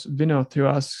Equity Force Vinod, who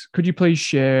asks, could you please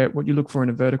share what you look for in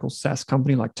a vertical SaaS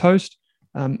company like Toast?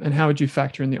 And how would you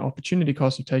factor in the opportunity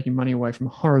cost of taking money away from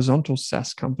horizontal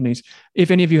SaaS companies? If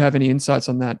any of you have any insights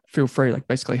on that, feel free. Like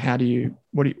basically,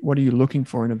 what are you looking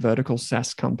for in a vertical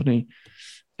SaaS company?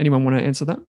 Anyone want to answer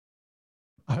that?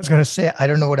 I was going to say, I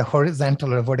don't know what a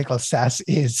horizontal or a vertical SaaS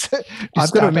is.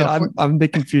 I've got to admit, I'm a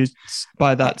bit confused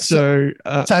by that. So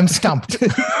I'm stumped.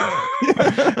 But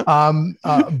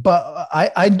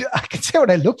I can say what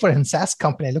I look for in SaaS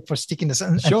company. I look for stickiness.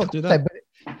 Sure, do that.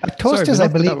 Toast is, I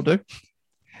believe.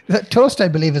 Toast, I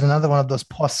believe, is another one of those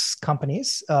POS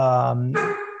companies.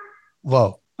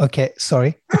 Whoa. Okay.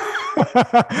 Sorry.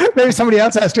 Maybe somebody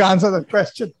else has to answer that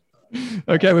question.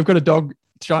 Okay. We've got a dog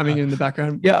chiming in the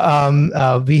background.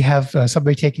 Yeah. We have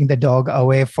somebody taking the dog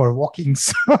away for walking.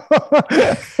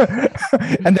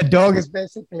 And the dog is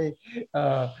basically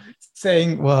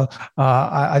saying, well,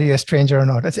 are you a stranger or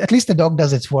not? At least the dog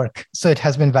does its work. So it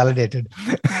has been validated.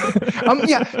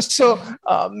 So,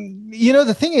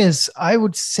 the thing is, I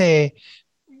would say,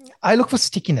 I look for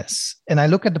stickiness and I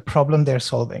look at the problem they're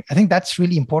solving. I think that's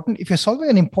really important. If you're solving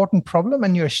an important problem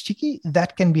and you're sticky,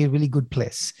 that can be a really good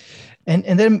place.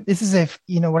 And then this is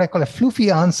what I call a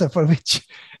floofy answer for which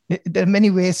there are many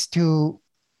ways to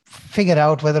figure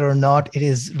out whether or not it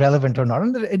is relevant or not.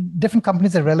 And different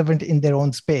companies are relevant in their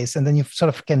own space. And then you sort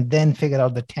of can then figure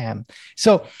out the TAM.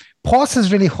 So POS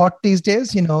is really hot these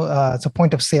days. It's a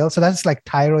point of sale, so that's like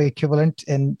Tyro equivalent.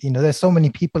 And there's so many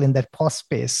people in that POS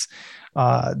space.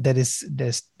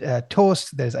 There's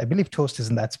Toast. I believe Toast is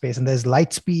in that space, and there's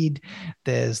Lightspeed.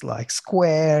 There's like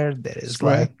Square. There is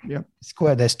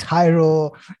Square. There's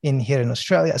Tyro here in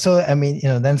Australia. So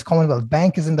then Commonwealth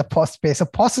Bank is in the POS space. So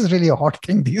POS is really a hot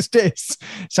thing these days.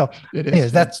 So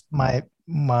anyways, that's my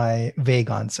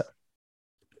vague answer.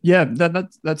 Yeah,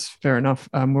 that's fair enough.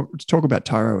 We'll talk about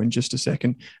Tyro in just a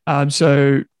second. I'll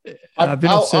have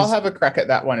a crack at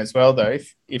that one as well, though,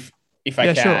 if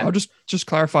I can. Sure. I'll just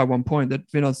clarify one point that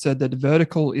Vinod said that the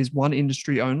vertical is one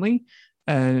industry only,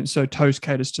 and so Toast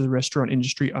caters to the restaurant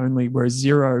industry only, whereas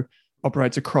Xero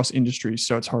operates across industries,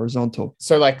 so it's horizontal.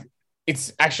 So,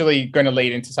 it's actually going to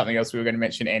lead into something else we were going to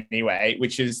mention anyway,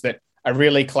 which is that a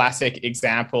really classic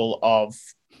example of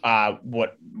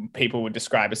what people would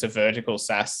describe as a vertical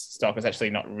SaaS stock is actually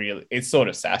not really, it's sort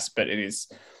of SaaS, but it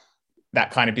is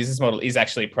that kind of business model is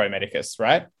actually Pro Medicus,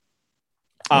 right?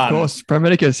 Of course, Pro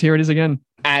Medicus, here it is again.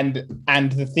 And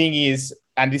the thing is,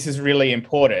 and this is really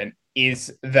important,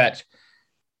 is that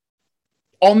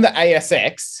on the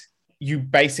ASX, you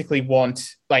basically want,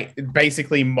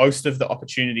 most of the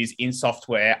opportunities in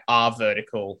software are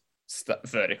vertical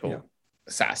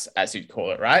SaaS, as you'd call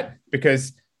it, right?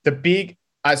 Because the big,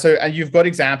 and you've got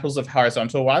examples of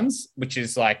horizontal ones, which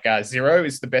is Xero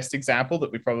is the best example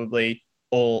that we probably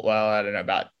all, well, I don't know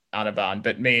about Anaban,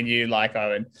 but me and you like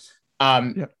Owen.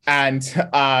 And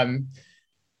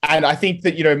I think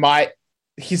that,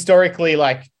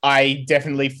 historically, I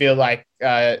definitely feel like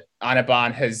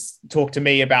Anaban has talked to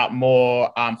me about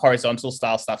more horizontal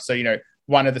style stuff. So,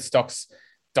 one of the stock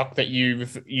that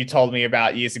you told me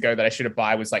about years ago that I should have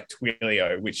buy was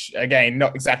Twilio, which again,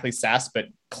 not exactly SaaS, but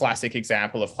classic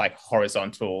example of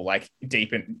horizontal,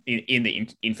 deep in the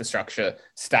infrastructure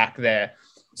stack there.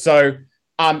 So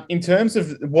in terms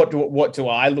of what do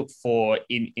I look for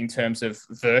in terms of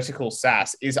vertical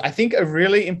SaaS is, I think, a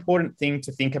really important thing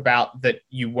to think about that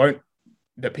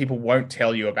people won't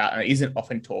tell you about and isn't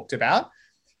often talked about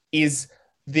is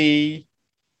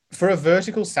for a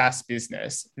vertical SaaS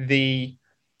business, the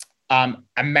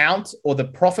amount or the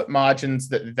profit margins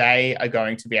that they are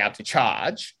going to be able to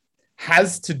charge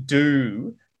has to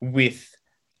do with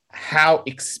how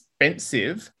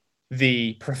expensive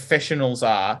the professionals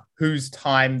are whose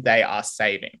time they are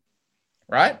saving,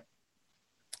 right?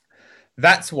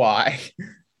 That's why,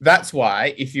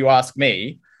 if you ask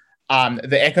me,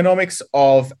 the economics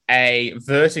of a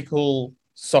vertical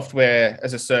software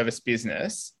as a service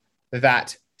business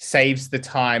that saves the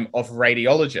time of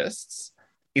radiologists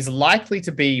is likely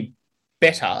to be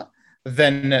better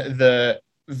than the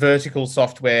vertical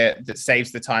software that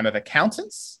saves the time of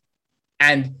accountants,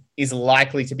 and is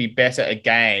likely to be better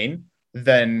again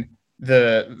than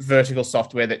the vertical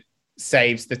software that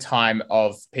saves the time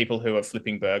of people who are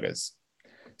flipping burgers.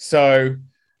 So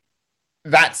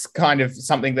that's kind of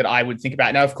something that I would think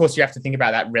about. Now, of course, you have to think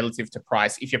about that relative to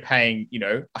price. If you're paying,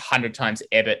 100 times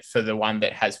EBIT for the one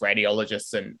that has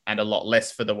radiologists and a lot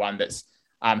less for the one that's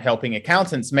helping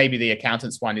accountants, maybe the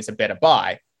accountants one is a better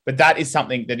buy. But that is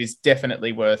something that is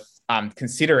definitely worth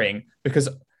considering, because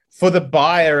for the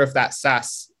buyer of that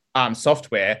SaaS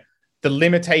software, the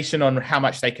limitation on how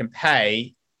much they can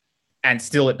pay and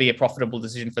still it be a profitable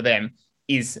decision for them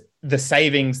is the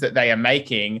savings that they are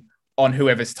making on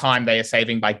whoever's time they are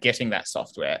saving by getting that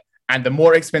software. And the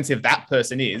more expensive that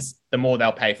person is, the more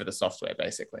they'll pay for the software,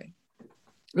 basically.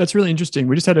 That's really interesting.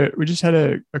 We just had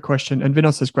a question, and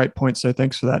Vinod says great point, so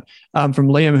thanks for that. From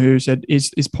Liam, who said,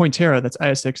 "Is Pointera, that's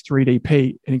ASX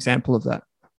 3DP, an example of that?"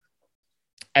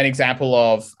 An example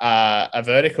of a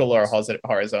vertical or a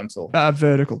horizontal?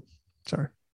 Vertical. Sorry,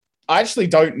 I actually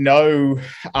don't know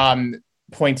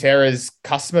Pointera's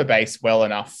customer base well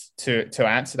enough to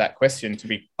answer that question. To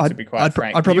be quite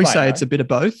frank, I'd probably say it's a bit of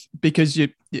both, because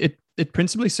it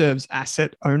principally serves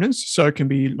asset owners. So it can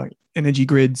be like energy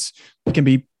grids, it can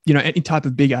be, any type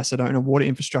of big asset owner, water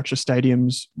infrastructure,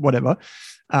 stadiums, whatever.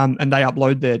 And they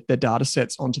upload their data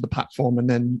sets onto the platform, and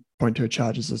then Pointera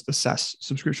charges as the SaaS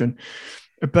subscription.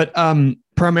 But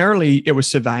primarily it was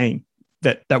surveying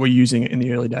that we're using it in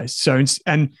the early days. So,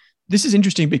 and this is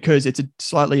interesting because it's a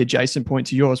slightly adjacent point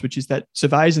to yours, which is that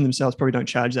surveyors in themselves probably don't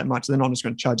charge that much. They're not just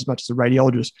going to charge as much as a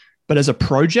radiologist, but as a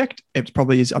project, it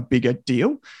probably is a bigger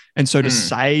deal. And so to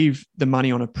save the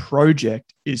money on a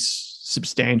project is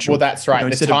substantial. Well, that's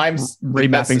right. The times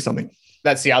remapping something.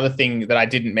 That's the other thing that I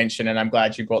didn't mention, and I'm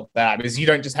glad you brought that up, is you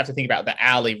don't just have to think about the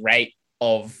hourly rate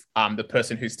of the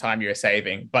person whose time you're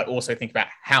saving, but also think about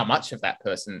how much of that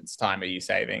person's time are you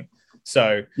saving.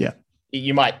 So yeah,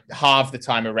 you might halve the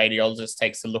time a radiologist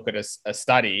takes to look at a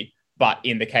study, But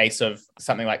in the case of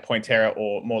something like Pointera,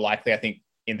 or more likely, I think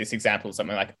in this example,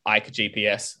 something like Ike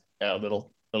GPS, a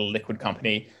little liquid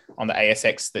company on the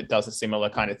ASX that does a similar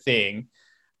kind of thing,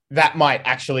 that might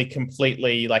actually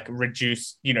completely like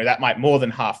reduce, that might more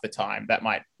than half the time. That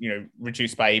might,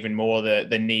 reduce by even more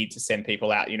the need to send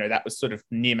people out. That was sort of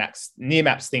Nearmap's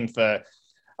thing for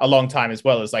a long time, as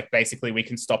well as like basically we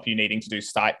can stop you needing to do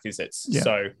site visits. Yeah.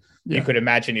 So you could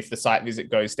imagine if the site visit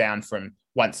goes down from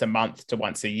once a month to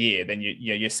once a year, then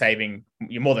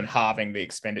you're more than halving the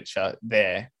expenditure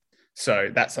there. So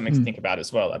that's something to think about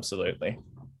as well. Absolutely.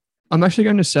 I'm actually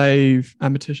going to save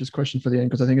Amitish's question for the end,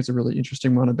 because I think it's a really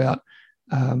interesting one about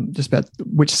just about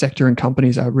which sector and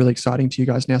companies are really exciting to you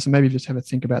guys now. So maybe just have a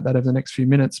think about that over the next few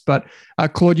minutes. But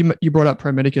Claude, you brought up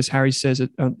Pro Medicus. Harry says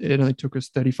it only took us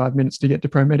 35 minutes to get to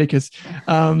Pro Medicus.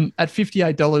 At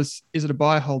 $58, is it a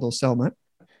buy, hold, or sell, mate?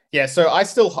 Yeah, so I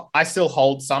still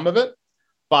hold some of it,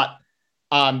 but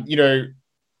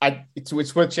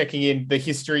it's worth checking in. The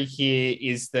history here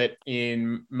is that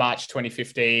in March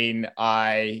 2015,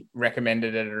 I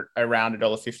recommended it around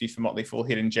 $1.50 for Motley Fool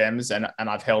Hidden Gems, and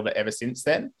I've held it ever since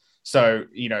then. So,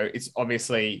 it's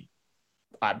obviously,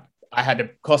 I had a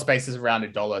cost basis around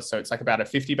 $1, so it's like about a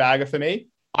 50 bagger for me.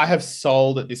 I have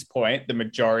sold at this point the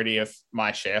majority of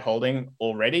my shareholding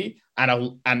already,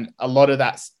 and a lot of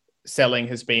that selling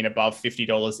has been above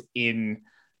 $50 in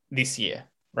this year,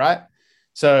 right?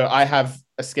 So I have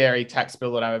a scary tax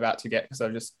bill that I'm about to get because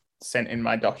I've just sent in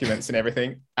my documents and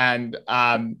everything. And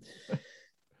and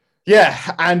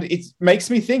it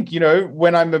makes me think,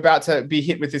 when I'm about to be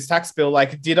hit with this tax bill,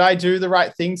 like, did I do the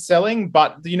right thing selling?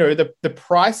 But, the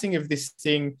pricing of this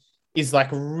thing is like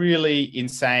really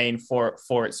insane for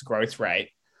its growth rate.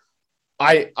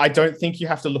 I don't think you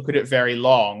have to look at it very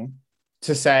long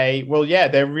to say, well, yeah,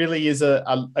 there really is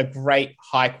a great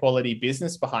high quality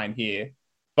business behind here.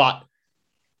 But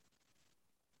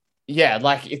yeah,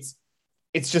 like it's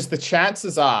just the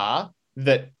chances are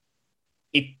that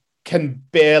it can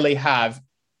barely have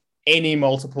any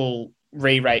multiple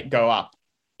re-rate go up.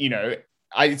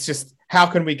 It's just, how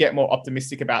can we get more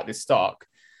optimistic about this stock?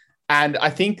 And I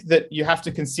think that you have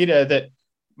to consider that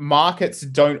markets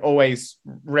don't always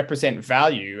represent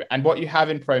value. And what you have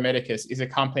in Pro Medicus is a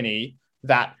company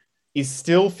that is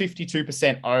still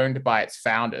 52% owned by its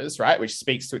founders, right? Which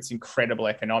speaks to its incredible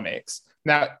economics.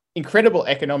 Now, incredible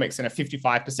economics and a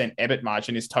 55% EBIT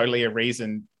margin is totally a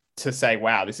reason to say,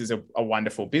 wow, this is a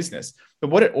wonderful business.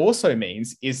 But what it also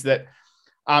means is that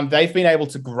they've been able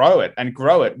to grow it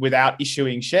without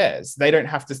issuing shares. They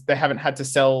haven't had to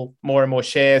sell more and more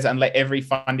shares and let every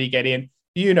fundy get in.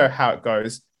 You know how it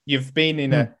goes. You've been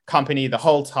in a company the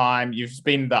whole time. You've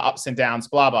been the ups and downs,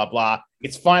 blah, blah, blah.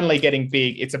 It's finally getting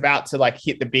big. It's about to like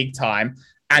hit the big time.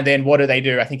 And then what do they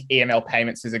do? I think EML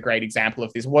Payments is a great example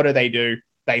of this. What do?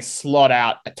 They slot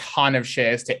out a ton of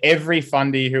shares to every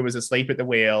fundy who was asleep at the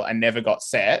wheel and never got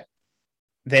set.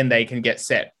 Then they can get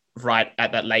set right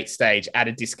at that late stage at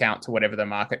a discount to whatever the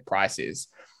market price is.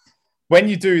 When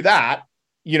you do that,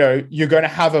 you're going to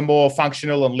have a more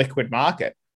functional and liquid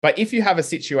market. But if you have a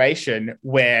situation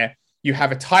where you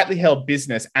have a tightly held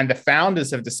business and the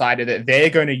founders have decided that they're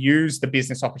going to use the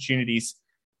business opportunities,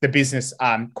 the business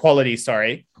quality,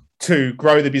 to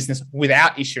grow the business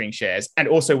without issuing shares and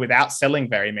also without selling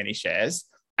very many shares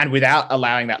and without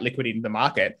allowing that liquidity in the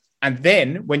market. And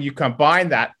then when you combine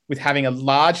that with having a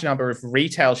large number of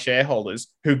retail shareholders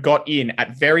who got in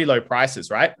at very low prices,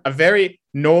 right? A very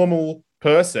normal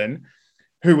person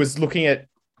who was looking at,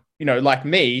 like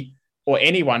me or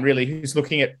anyone really who's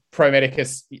looking at Pro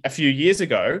Medicus a few years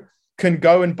ago can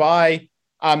go and buy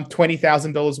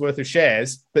 $20,000 worth of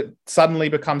shares that suddenly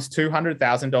becomes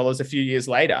 $200,000 a few years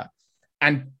later.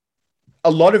 And a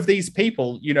lot of these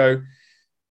people,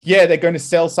 they're going to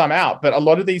sell some out, but a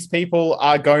lot of these people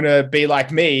are going to be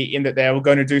like me in that they're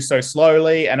going to do so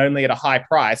slowly and only at a high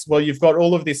price. Well, you've got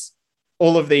all of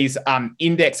these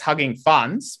index hugging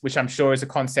funds, which I'm sure is a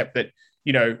concept that,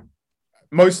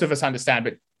 most of us understand,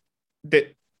 but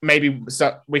that maybe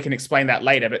we can explain that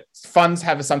later. But funds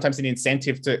have sometimes an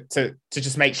incentive to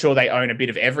just make sure they own a bit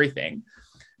of everything.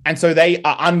 And so they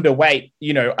are underweight,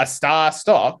 a star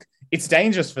stock. It's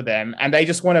dangerous for them. And they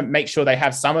just want to make sure they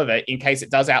have some of it in case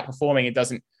it does outperforming. It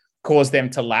doesn't cause them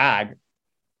to lag.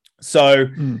 So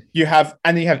you have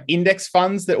index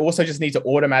funds that also just need to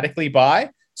automatically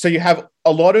buy. So you have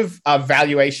a lot of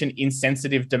valuation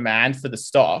insensitive demand for the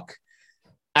stock.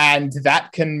 And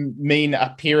that can mean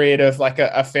a period of like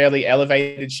a fairly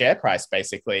elevated share price,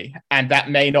 basically. And that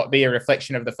may not be a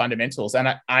reflection of the fundamentals.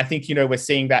 And I think, we're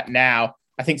seeing that now.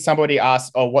 I think somebody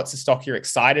asked, what's the stock you're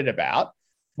excited about?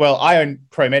 well, I own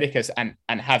Pro Medicus and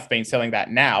have been selling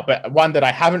that now, but one that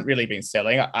I haven't really been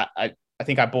selling, I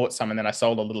think I bought some and then I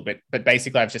sold a little bit, but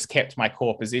basically I've just kept my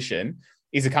core position,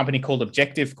 is a company called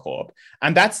Objective Corp.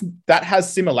 And that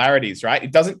has similarities, right?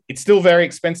 It's still very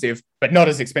expensive, but not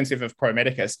as expensive as Pro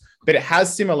Medicus, but it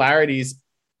has similarities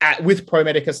with Pro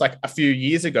Medicus like a few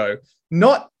years ago.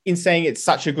 Not in saying it's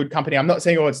such a good company. I'm not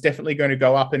saying, it's definitely going to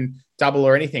go up and double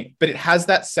or anything, but it has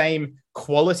that same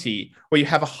quality where you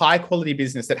have a high quality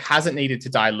business that hasn't needed to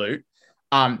dilute.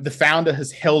 The founder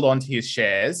has held on to his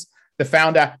shares. The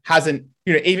founder hasn't,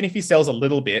 even if he sells a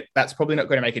little bit, that's probably not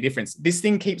going to make a difference. This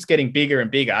thing keeps getting bigger and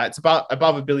bigger. It's above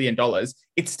 $1 billion.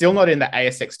 It's still not in the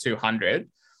ASX 200.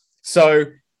 So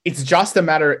it's just a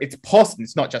matter, it's possible,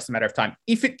 it's not just a matter of time.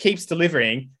 If it keeps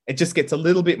delivering, it just gets a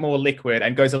little bit more liquid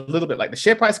and goes a little bit like the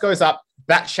share price goes up.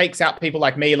 That shakes out people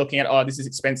like me looking at, this is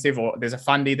expensive, or there's a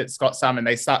fundy that's got some and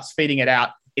they start feeding it out.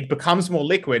 It becomes more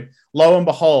liquid. Lo and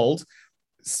behold,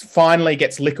 finally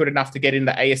gets liquid enough to get in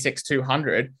the ASX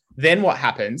 200. Then what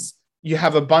happens? You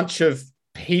have a bunch of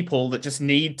people that just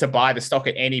need to buy the stock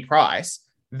at any price.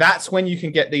 That's when you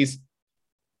can get these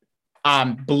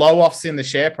blow-offs in the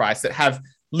share price that have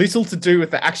little to do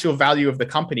with the actual value of the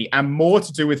company and more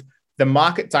to do with the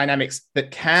market dynamics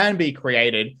that can be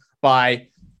created by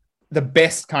the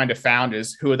best kind of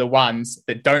founders, who are the ones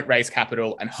that don't raise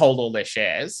capital and hold all their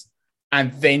shares.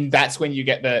 And then that's when you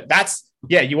get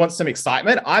you want some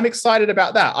excitement. I'm excited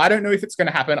about that. I don't know if it's going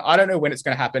to happen. I don't know when it's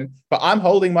going to happen, but I'm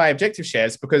holding my Objective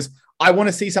shares because I want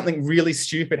to see something really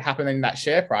stupid happen in that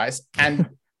share price. And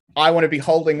I want to be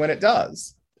holding when it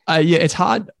does. It's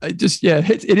hard.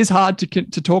 It is hard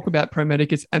to talk about Pro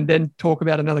Medicus and then talk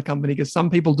about another company, because some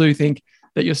people do think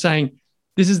that you're saying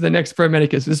this is the next Pro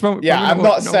Medicus. I'm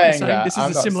not saying that. This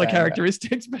is a similar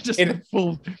characteristics, but just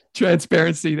full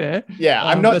transparency there. Yeah,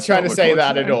 I'm not trying to say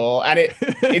that at all. And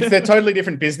it's a totally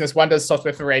different business. One does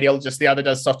software for radiologists, the other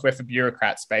does software for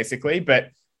bureaucrats, basically, but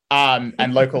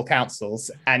and local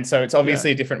councils. And so it's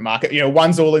obviously a different market.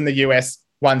 One's all in the US,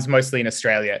 one's mostly in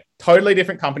Australia. Totally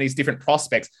different companies, different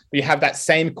prospects. But you have that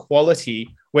same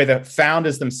quality where the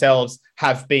founders themselves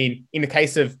have been, in the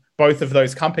case of both of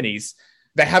those companies,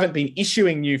 they haven't been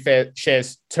issuing new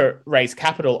shares to raise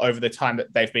capital over the time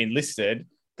that they've been listed,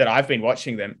 that I've been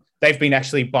watching them. They've been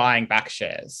actually buying back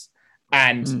shares.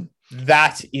 And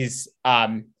that is,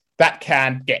 that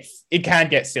can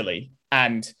get silly.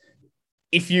 And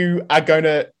if you are going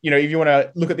to, if you want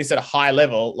to look at this at a high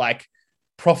level, like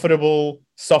profitable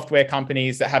software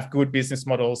companies that have good business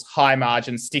models, high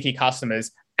margins, sticky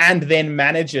customers, and then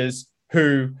managers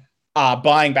who are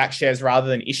buying back shares rather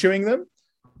than issuing them,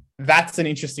 that's an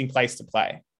interesting place to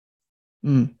play.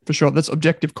 For sure. That's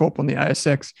Objective Corp on the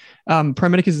ASX. Pro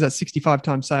Medicus is at 65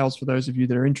 times sales for those of you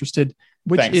that are interested,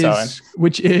 which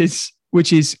is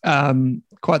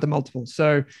quite the multiple.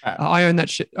 So I own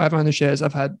that. I've owned the shares.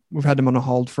 We've had them on a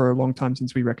hold for a long time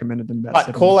since we recommended them.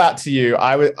 But call out to you.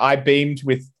 I beamed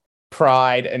with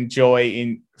pride and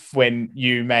joy when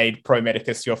you made Pro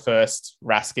Medicus your first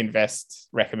Rask Invest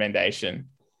recommendation.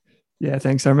 Yeah,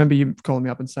 thanks. I remember you calling me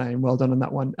up and saying, well done on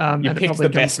that one. You picked the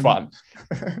best one.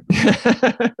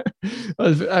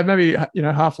 Maybe,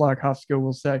 half like, half skill,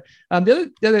 we'll say. Another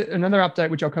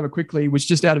update, which I'll cover quickly, was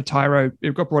just out of Tyro.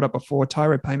 It got brought up before.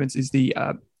 Tyro Payments is the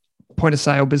point of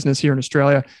sale business here in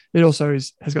Australia. It also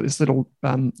has got this little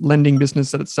lending business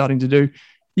that it's starting to do.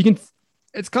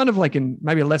 It's kind of like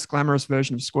maybe a less glamorous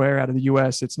version of Square out of the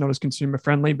US. It's not as consumer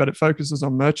friendly, but it focuses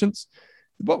on merchants.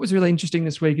 What was really interesting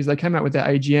this week is they came out with their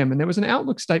AGM, and there was an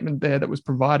outlook statement there that was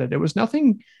provided. There was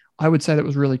nothing, I would say, that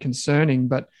was really concerning,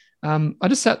 but I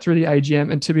just sat through the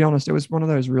AGM, and to be honest, it was one of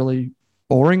those really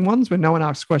boring ones where no one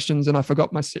asks questions, and I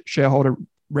forgot my shareholder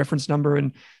reference number,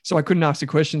 and so I couldn't ask a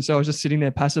question. So I was just sitting there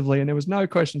passively, and there was no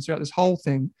questions throughout this whole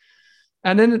thing.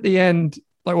 And then at the end,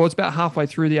 it's about halfway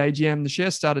through the AGM, the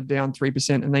shares started down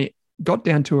 3%, and they got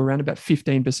down to around about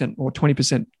 15% or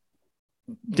 20%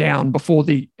 down before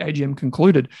the AGM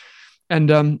concluded. And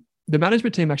the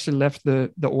management team actually left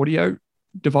the audio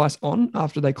device on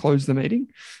after they closed the meeting.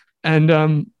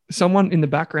 And someone in the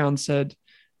background said,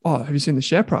 "Oh, have you seen the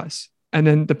share price?" And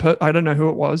then I don't know who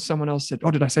it was. Someone else said,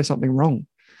 "Oh, did I say something wrong?"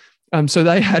 So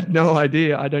they had no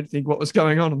idea, I don't think, what was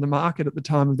going on in the market at the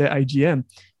time of their AGM.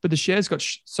 But the shares got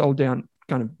sold down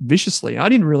kind of viciously. I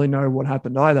didn't really know what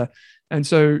happened either. And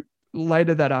so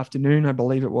later that afternoon, I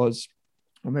believe it was,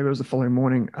 or maybe it was the following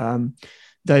morning,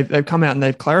 they've come out and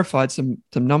they've clarified some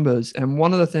numbers. And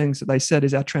one of the things that they said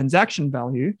is our transaction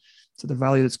value, so the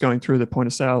value that's going through the point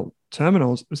of sale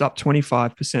terminals, was up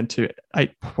 25% to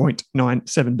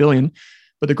 8.97 billion.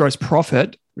 But the gross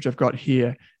profit, which I've got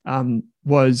here,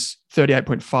 was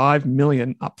 38.5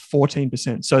 million, up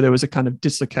 14%. So there was a kind of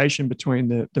dislocation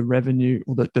between the revenue,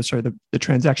 or the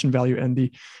transaction value, and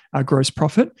the gross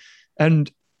profit.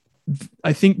 And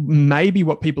I think maybe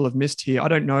what people have missed here, I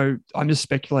don't know, I'm just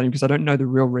speculating because I don't know the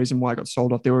real reason why it got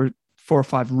sold off. There were 4 or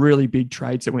 5 really big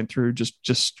trades that went through, just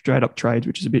straight up trades,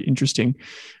 which is a bit interesting.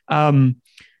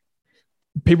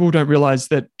 People don't realize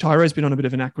that Tyro's been on a bit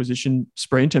of an acquisition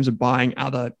spree in terms of buying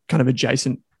other kind of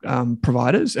adjacent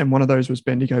providers. And one of those was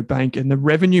Bendigo Bank. And the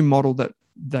revenue model that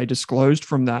they disclosed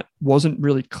from that wasn't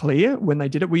really clear when they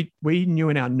did it. We knew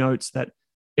in our notes that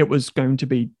it was going to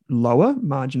be lower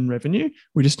margin revenue.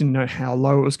 We just didn't know how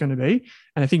low it was going to be.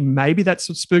 And I think maybe that's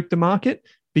what spooked the market,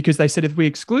 because they said if we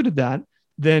excluded that,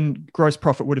 then gross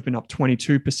profit would have been up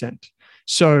 22%.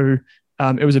 So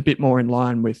it was a bit more in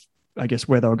line with, I guess,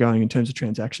 where they were going in terms of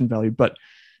transaction value. But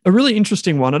a really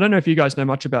interesting one. I don't know if you guys know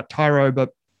much about Tyro,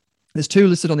 but there's 2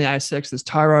 listed on the ASX. There's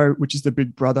Tyro, which is the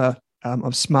big brother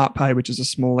of SmartPay, which is a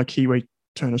smaller Kiwi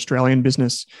turned Australian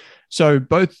business. So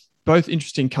both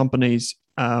interesting companies,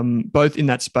 both in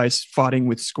that space, fighting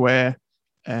with Square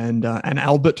and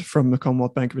Albert from the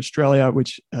Commonwealth Bank of Australia,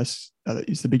 which is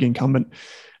the big incumbent.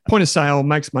 Point of sale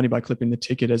makes money by clipping the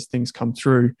ticket as things come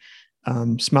through.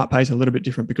 SmartPay is a little bit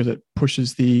different because it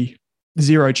pushes the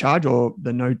zero charge, or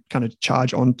the no kind of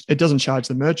charge on. It doesn't charge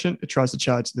the merchant. It tries to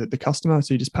charge the customer.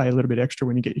 So you just pay a little bit extra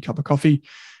when you get your cup of coffee.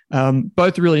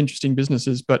 Both really interesting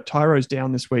businesses, but Tyro's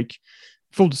down this week.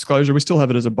 Full disclosure, we still have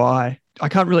it as a buy. I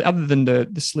can't really, other than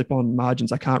the slip on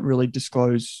margins, I can't really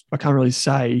disclose. I can't really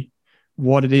say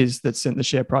what it is that sent the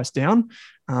share price down.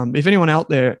 If anyone out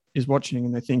there is watching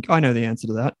and they think, I know the answer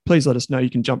to that, please let us know. You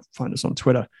can find us on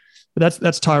Twitter. But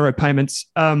that's Tyro Payments.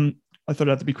 I thought I'd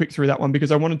have to be quick through that one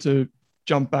because I wanted to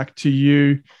jump back to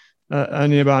you,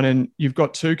 Anirban, and you've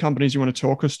got 2 companies you want to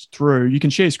talk us through. You can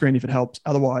share your screen if it helps.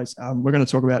 Otherwise, we're going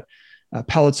to talk about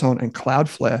Peloton and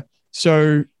Cloudflare.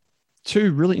 So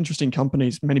 2 really interesting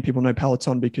companies. Many people know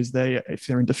Peloton because if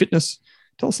they're into fitness.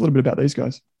 Tell us a little bit about these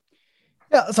guys.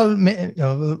 Yeah, so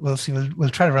we'll see. We'll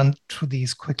try to run through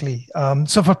these quickly.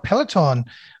 So for Peloton,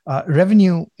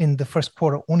 revenue in the first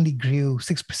quarter only grew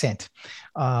 6%,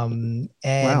 and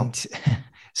wow.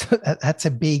 So that's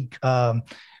a big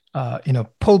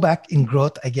pullback in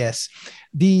growth, I guess.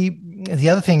 The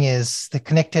other thing is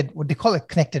what they call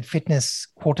connected fitness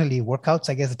quarterly workouts.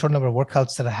 I guess the total number of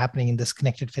workouts that are happening in this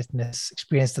connected fitness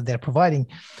experience that they're providing,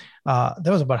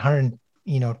 there was about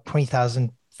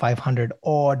 120,500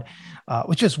 odd,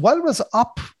 which is, while it was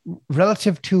up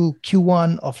relative to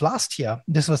Q1 of last year,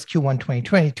 this was Q1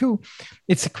 2022,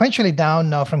 it's sequentially down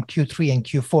now from Q3 and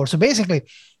Q4. So basically,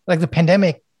 like the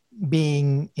pandemic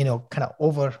being, kind of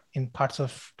over in parts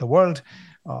of the world,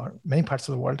 or many parts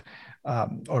of the world,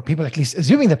 or people at least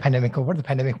assuming the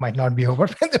pandemic might not be over.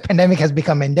 The pandemic has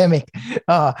become endemic,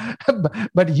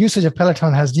 but usage of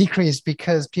Peloton has decreased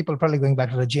because people are probably going back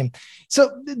to the gym.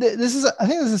 So I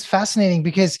think this is fascinating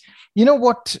because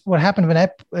what happened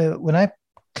when I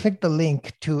clicked the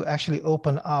link to actually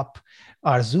open up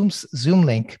our Zoom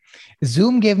link,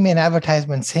 Zoom gave me an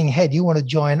advertisement saying, "Hey, do you want to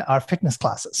join our fitness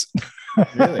classes?"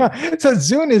 Really? So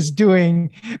Zoom is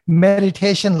doing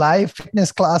meditation live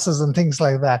fitness classes and things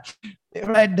like that.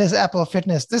 Right? There's Apple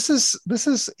Fitness. This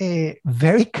is a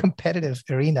very competitive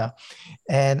arena,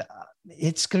 and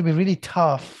it's going to be really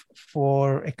tough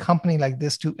for a company like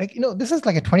this to, this is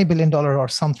like a $20 billion or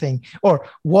something, or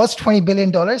was $20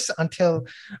 billion until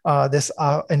this,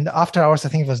 and after hours, I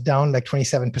think it was down like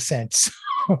 27%. So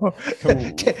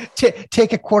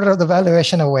take a quarter of the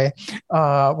valuation away.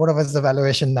 Whatever is the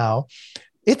valuation now?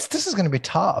 This is going to be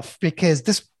tough because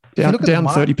this down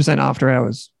 30% after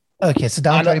hours. Okay, so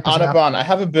down 30%. Anirban, I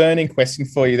have a burning question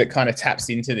for you that kind of taps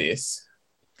into this.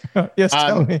 Yes,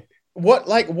 tell me.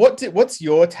 What's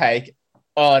your take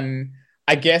on,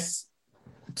 I guess,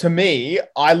 to me,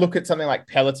 I look at something like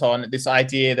Peloton, this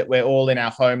idea that we're all in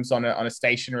our homes on a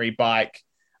stationary bike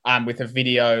with a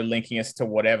video linking us to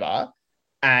whatever.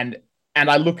 And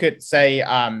I look at, say,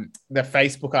 the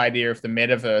Facebook idea of the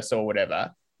metaverse or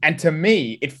whatever. And to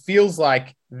me, it feels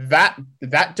like that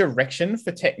direction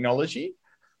for technology,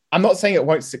 I'm not saying it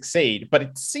won't succeed, but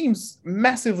it seems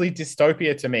massively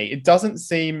dystopia to me. It doesn't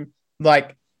seem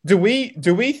like, do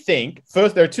we think,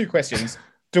 first, there are 2 questions.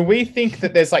 Do we think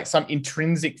that there's like some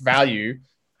intrinsic value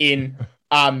in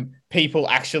people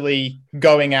actually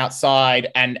going outside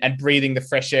and breathing the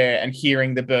fresh air and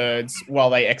hearing the birds while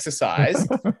they exercise?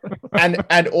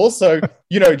 and also,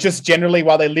 just generally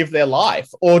while they live their life?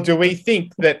 Or do we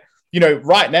think that,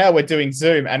 right now we're doing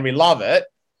Zoom and we love it,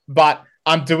 but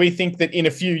do we think that in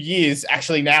a few years,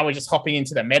 actually now we're just hopping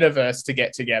into the metaverse to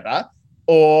get together?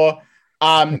 Or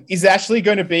is actually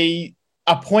going to be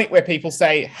a point where people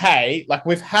say, hey, like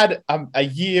we've had a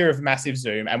year of massive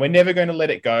Zoom and we're never going to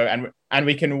let it go. And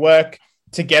we can work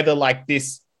together like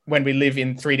this when we live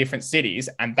in 3 different cities.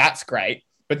 And that's great,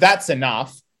 but that's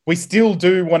enough. We still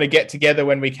do want to get together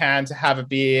when we can to have a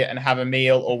beer and have a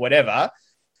meal or whatever.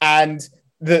 And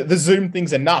the Zoom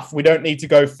thing's enough. We don't need to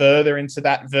go further into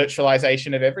that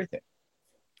virtualization of everything.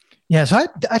 Yeah, so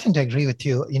I tend to agree with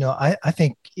you. I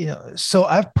think, so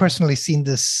I've personally seen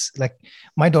this, like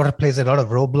my daughter plays a lot of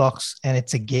Roblox, and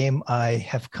it's a game I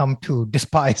have come to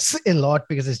despise a lot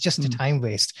because it's just a time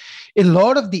waste. A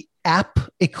lot of the app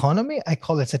economy, I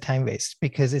call it a time waste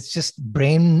because it's just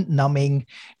brain numbing,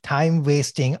 time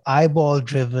wasting, eyeball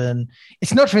driven.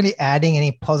 It's not really adding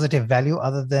any positive value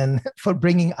other than for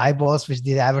bringing eyeballs, which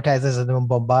the advertisers are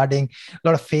bombarding, a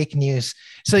lot of fake news.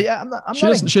 So yeah, she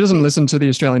doesn't listen to the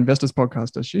Australian Investors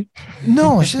podcast, does she?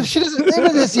 No, she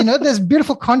doesn't. There's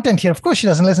beautiful content here. Of course, she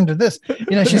doesn't listen to this.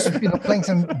 She's playing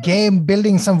some game,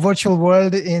 building some virtual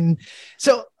world in.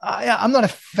 So I'm not a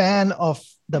fan of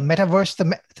the metaverse.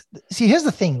 See, here's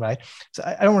the thing, right? So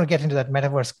I don't want to get into that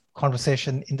metaverse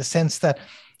conversation in the sense that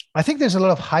I think there's a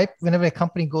lot of hype. Whenever a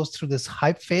company goes through this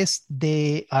hype phase,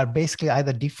 they are basically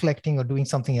either deflecting or doing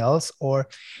something else. Or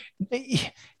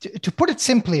to put it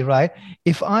simply, right?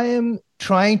 If I am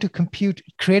trying to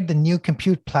create the new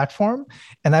compute platform,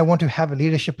 and I want to have a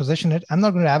leadership position in it, I'm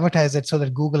not going to advertise it so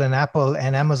that Google and Apple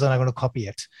and Amazon are going to copy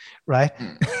it, right?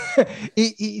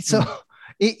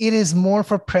 It is more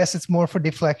for press. It's more for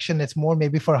deflection. It's more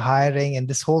maybe for hiring. And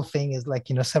this whole thing is like,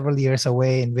 several years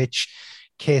away, in which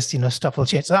case, stuff will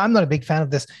change. So I'm not a big fan of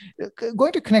this.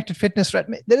 Going to connected fitness, right?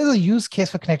 There is a use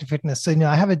case for connected fitness. So,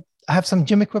 I have some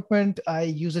gym equipment. I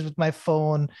use it with my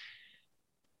phone,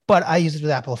 but I use it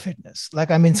with Apple Fitness.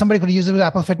 Somebody could use it with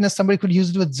Apple Fitness. Somebody could use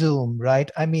it with Zoom,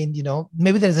 right?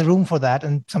 Maybe there's a room for that.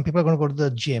 And some people are going to go to the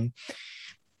gym.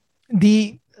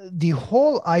 The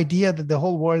whole idea that the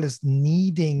whole world is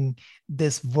needing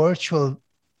this virtual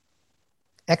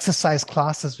exercise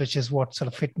classes, which is what sort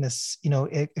of fitness,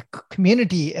 a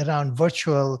community around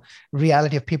virtual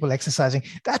reality of people exercising,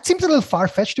 that seems a little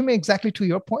far-fetched to me, exactly to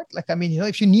your point.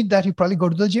 If you need that, you probably go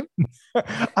to the gym.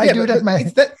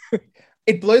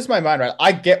 It blows my mind, right?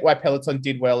 I get why Peloton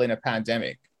did well in a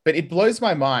pandemic, but it blows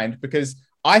my mind because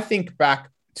I think back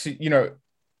to,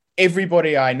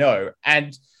 everybody I know,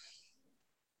 and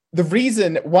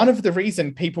one of the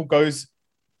reason people goes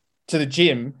to the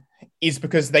gym is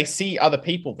because they see other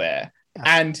people there.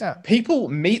 People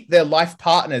meet their life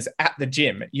partners at the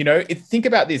gym. Think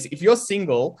about this. If you're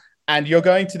single and you're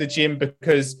going to the gym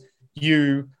because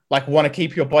you want to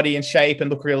keep your body in shape and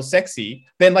look real sexy,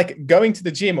 then going to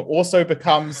the gym also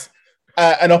becomes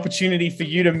an opportunity for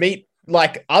you to meet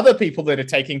other people that are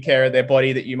taking care of their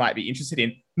body that you might be interested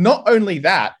in. Not only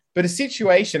that, but a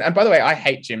situation, and by the way, I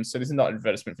hate gyms, so this is not an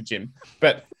advertisement for gym,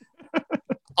 but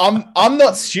I'm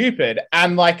not stupid.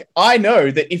 And I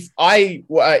know that if I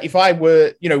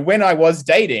were, when I was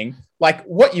dating,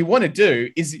 what you want to do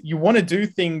is you want to do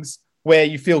things where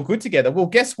you feel good together. Well,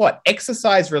 guess what?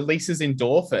 Exercise releases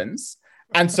endorphins.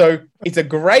 And so it's a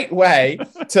great way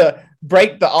to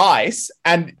break the ice.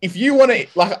 And if you want to,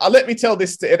 let me tell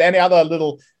this to any other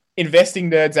little investing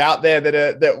nerds out there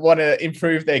that want to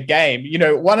improve their game,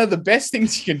 one of the best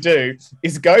things you can do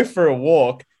is go for a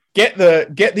walk, get the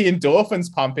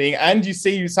endorphins pumping, and you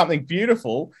see something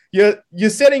beautiful. You're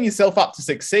setting yourself up to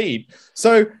succeed.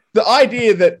 So the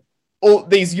idea that all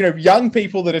these young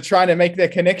people that are trying to make their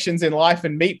connections in life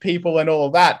and meet people and all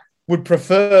of that would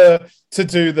prefer to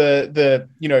do the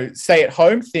stay at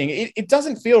home thing, it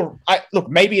doesn't feel. Look,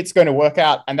 maybe it's going to work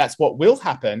out and that's what will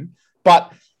happen,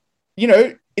 but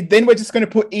then we're just going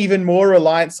to put even more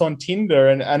reliance on Tinder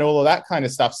and all of that kind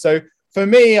of stuff. So for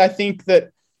me, I think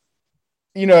that,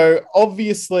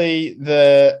 obviously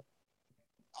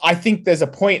I think there's a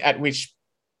point at which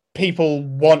people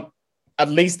want at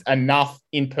least enough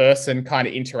in-person kind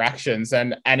of interactions.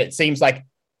 And it seems like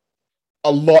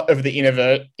a lot of the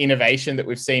innovation that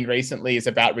we've seen recently is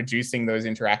about reducing those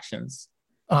interactions.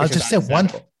 I'll just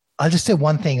say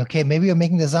one thing. Okay, maybe you're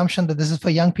making the assumption that this is for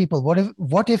young people.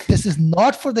 What if this is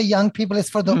not for the young people? It's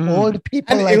for the old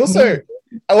people. And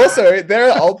also, there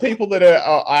are old people that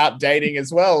are out dating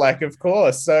as well. Of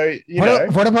course. So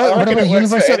what about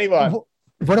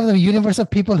the universe of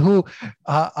people who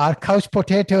are couch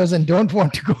potatoes and don't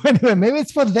want to go anywhere? Maybe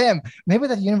it's for them. Maybe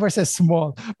that universe is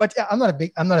small. But yeah, I'm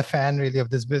not a fan really of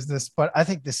this business. But I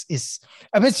think this is.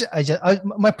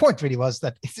 My point really was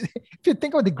that if you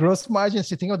think about the gross margins,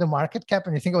 you think of the market cap,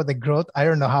 and you think about the growth, I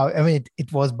don't know how. It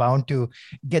was bound to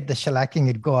get the shellacking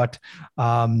it got.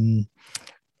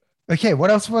 Okay,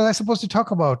 what else was I supposed to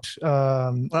talk about?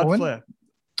 Owen? Cloudflare.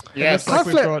 Yes. Looks like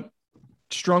we've Cloudflare. got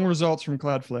strong results from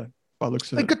Cloudflare by the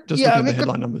looks of it. Good- Just yeah, looking at the good-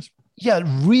 headline numbers. Yeah,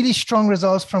 really strong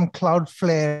results from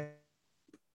Cloudflare.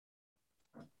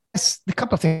 Yes, a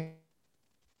couple of things.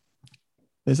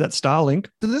 There's that Starlink.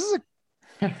 So this is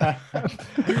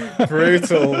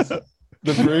Brutal.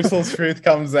 The brutal truth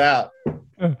comes out.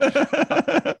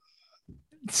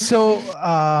 So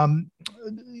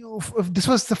this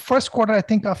was the first quarter, I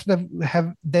think, after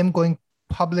them going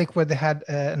public, where they had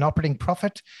an operating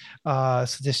profit. So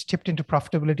they tipped into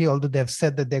profitability, although they've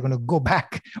said that they're going to go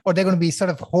back, or they're going to be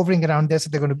sort of hovering around there. So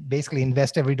they're going to basically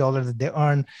invest every dollar that they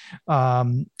earn.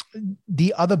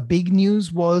 The other big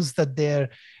news was that their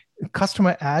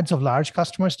customer ads of large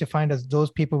customers, defined as those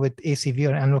people with ACV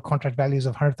or annual contract values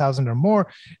of 100,000 or more,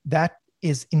 that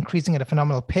is increasing at a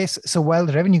phenomenal pace. So while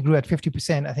the revenue grew at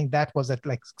 50%, I think that was at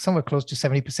like somewhere close to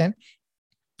 70%.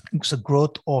 So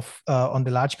growth of on the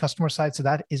large customer side. So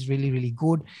that is really, really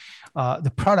good.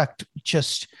 The product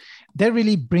they're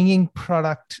really bringing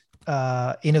product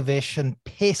innovation,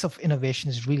 pace of innovation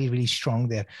is really, really strong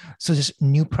there. So just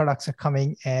new products are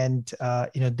coming, and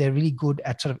they're really good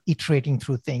at sort of iterating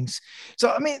through things.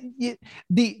 So I mean,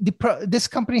 this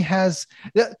company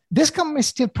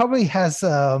still probably has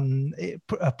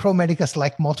Pro Medicus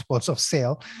like multiples of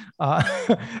sale, but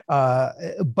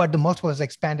the multiple has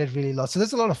expanded really a lot. So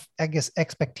there's a lot of, I guess,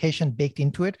 expectation baked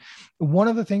into it. One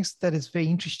of the things that is very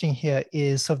interesting here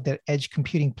is sort of their edge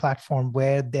computing platform,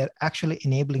 where they're actually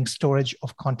enabling storage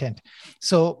of content.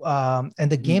 So, and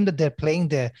the game that they're playing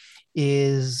there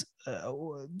is,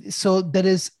 so that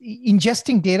is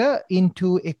ingesting data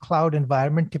into a cloud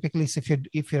environment. Typically, so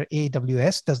if you're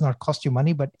AWS, does not cost you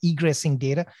money, but egressing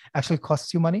data actually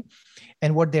costs you money.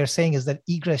 And what they're saying is that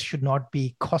egress should not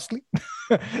be costly.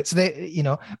 So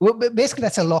basically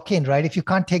that's a lock-in, right? If you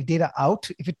can't take data out,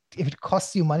 if it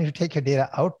costs you money to take your data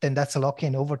out, then that's a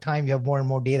lock-in. Over time, you have more and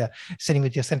more data sitting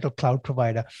with your central cloud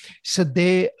provider. So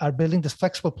they are building this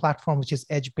flexible platform, which is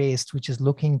edge-based, which is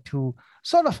looking to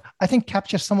sort of, I think,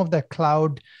 capture some of the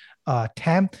cloud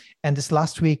TAM. And this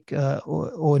last week, you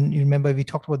remember we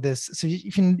talked about this. So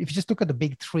if you just look at the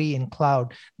big three in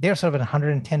cloud, they're sort of at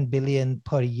 110 billion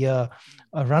per year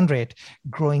run rate,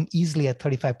 growing easily at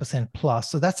 35%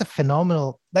 plus. So that's a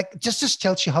phenomenal, like just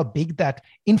tells you how big that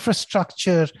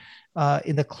infrastructure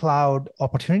in the cloud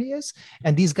opportunity is.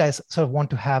 And these guys sort of want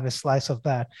to have a slice of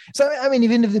that. So, I mean,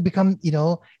 even if they become,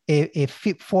 a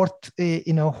fourth,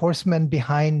 horseman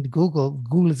behind Google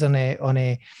is on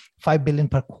a 5 billion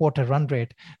per quarter run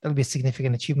rate. That'll be a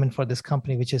significant achievement for this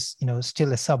company, which is,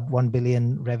 still a sub 1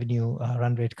 billion revenue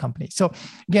run rate company. So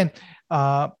again,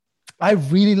 I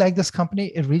really like this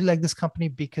company. I really like this company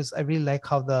because I really like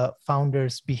how the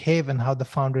founders behave and how the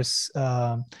founders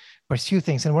pursue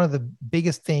things. And one of the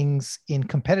biggest things in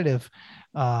competitive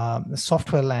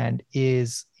software land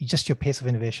is just your pace of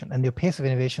innovation. And your pace of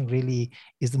innovation really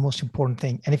is the most important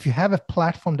thing. And if you have a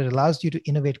platform that allows you to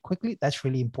innovate quickly, that's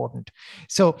really important.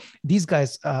 So these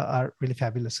guys are really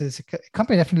fabulous. So it's a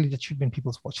company definitely that should be in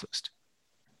people's watch list.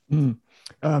 I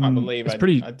can't believe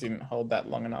I didn't hold that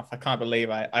long enough. I can't believe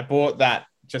I bought that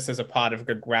just as a part of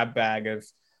a grab bag of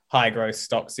high growth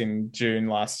stocks in June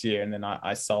last year, and then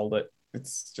I sold it.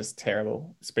 It's just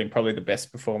terrible. It's been probably the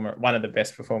best performer, one of the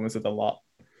best performers of the lot.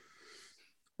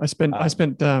 I spent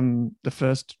the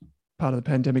first part of the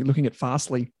pandemic looking at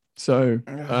Fastly. So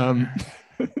and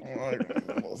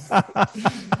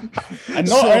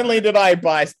not only did I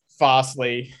buy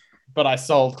Fastly, but I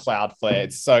sold Cloudflare.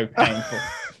 It's so painful.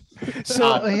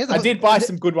 So I did buy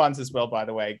some good ones as well, by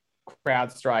the way.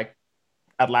 CrowdStrike,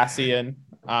 Atlassian,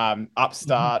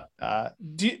 Upstart.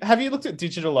 Have you looked at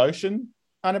DigitalOcean,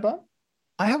 Anirban?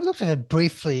 I have looked at it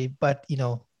briefly, but I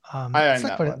own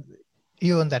that one.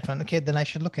 You own that one. Okay, then I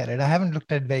should look at it. I haven't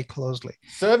looked at it very closely.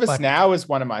 ServiceNow is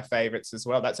one of my favorites as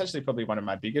well. That's actually probably one of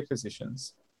my bigger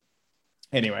positions.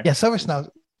 Anyway. Yeah, ServiceNow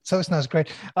is great.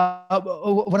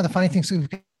 One of the funny things,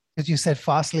 because you said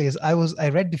Fastly, is I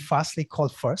read the Fastly call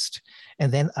first,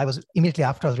 and then immediately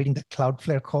after I was reading the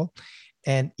Cloudflare call.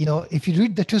 And, if you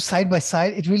read the two side by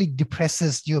side, it really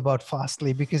depresses you about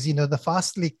Fastly because, the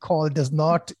Fastly call does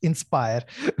not inspire.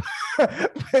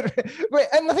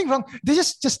 And nothing wrong. They're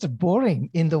just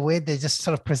boring in the way they just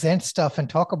sort of present stuff and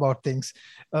talk about things.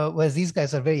 Whereas these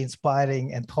guys are very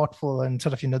inspiring and thoughtful and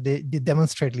sort of, they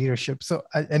demonstrate leadership. So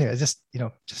anyway, just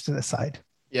to the side.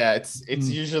 Yeah, it's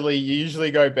usually, you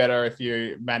usually go better if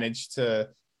you manage to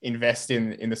invest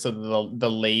in the sort of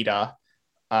the leader,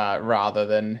 rather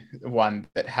than one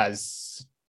that has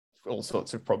all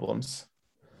sorts of problems.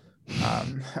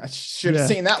 I should have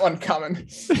seen that one coming.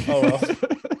 Oh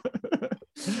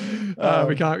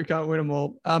We can't win them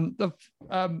all.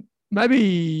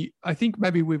 Maybe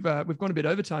we've gone a bit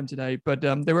over time today, but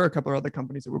there were a couple of other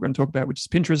companies that we're going to talk about, which is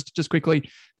Pinterest. Just quickly,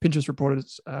 Pinterest reported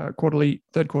its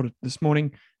third quarter this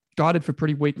morning, guided for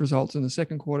pretty weak results in the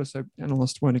second quarter, so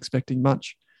analysts weren't expecting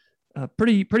much.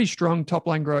 Pretty strong top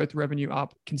line growth, revenue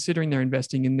up, considering they're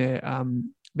investing in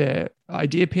their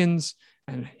idea pins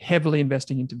and heavily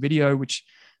investing into video, which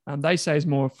they say is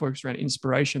more focused around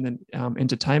inspiration than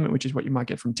entertainment, which is what you might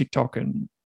get from TikTok and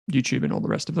YouTube and all the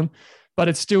rest of them. But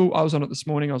it's still, I was on it this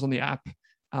morning. I was on the app.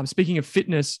 Speaking of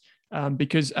fitness,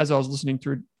 because as I was listening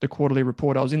through the quarterly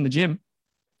report, I was in the gym.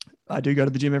 I do go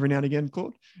to the gym every now and again,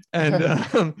 Claude. And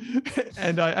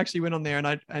and I actually went on there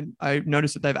and I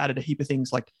noticed that they've added a heap of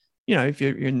things like, if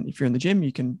you're in the gym,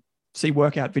 you can see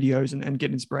workout videos and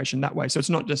get inspiration that way. So it's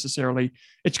not necessarily,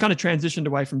 it's kind of transitioned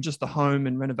away from just the home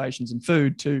and renovations and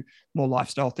food to more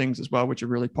lifestyle things as well, which are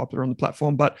really popular on the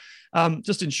platform. But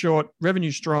just in short,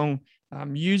 revenue strong,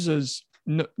 users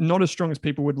not as strong as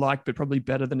people would like, but probably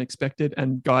better than expected,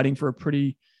 and guiding for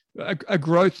a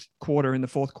growth quarter in the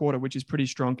fourth quarter, which is pretty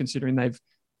strong considering they're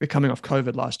coming off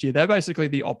COVID last year. They're basically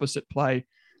the opposite play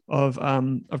of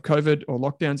COVID or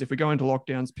lockdowns. If we go into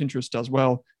lockdowns, Pinterest does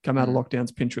well. Come out of lockdowns,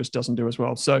 Pinterest doesn't do as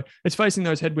well. So it's facing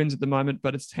those headwinds at the moment,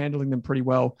 but it's handling them pretty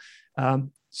well. A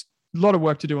lot of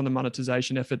work to do on the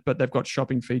monetization effort, but they've got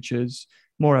shopping features,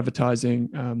 more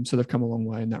advertising. So they've come a long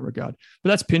way in that regard. But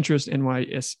that's Pinterest,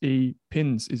 NYSE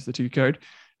pins is the 2 code.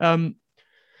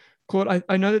 Claude,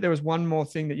 I know that there was one more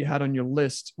thing that you had on your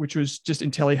list, which was just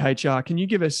IntelliHR. Can you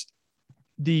give us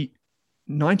the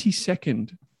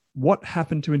 90-second what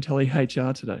happened to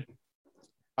IntelliHR today?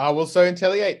 So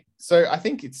IntelliHR. So I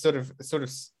think it's sort of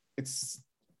it's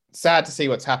sad to see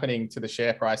what's happening to the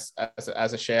share price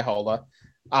as a shareholder.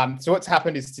 So what's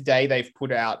happened is today they've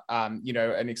put out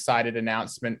an excited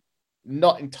announcement.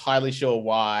 Not entirely sure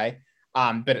why,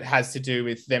 but it has to do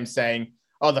with them saying,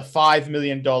 the $5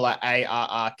 million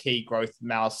ARR key growth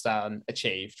milestone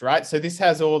achieved, right? So this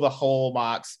has all the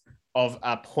hallmarks of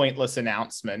a pointless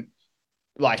announcement.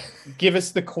 Like, give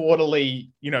us the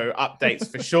quarterly, updates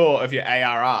for sure of your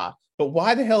ARR. But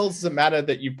why the hell does it matter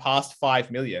that you passed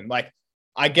 5 million? Like,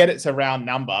 I get it's a round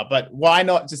number, but why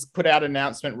not just put out an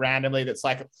announcement randomly that's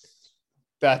like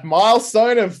that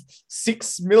milestone of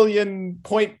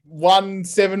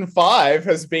 6,000,175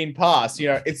 has been passed?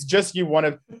 It's just you want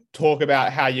to talk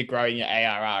about how you're growing your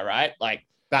ARR, right? Like,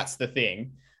 that's the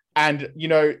thing. And,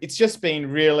 it's just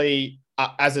been really,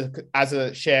 as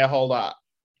a shareholder,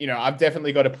 I've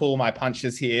definitely got to pull my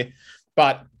punches here.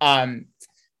 But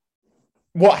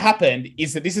what happened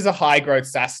is that this is a high growth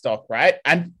SaaS stock, right?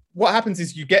 And what happens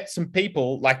is you get some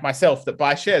people like myself that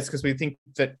buy shares because we think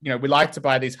that, we like to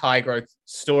buy these high growth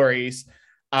stories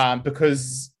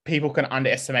because people can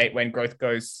underestimate when growth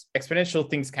goes exponential.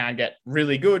 Things can get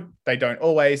really good. They don't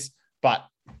always, but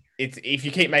if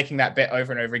you keep making that bet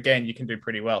over and over again, you can do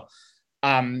pretty well.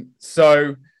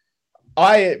 So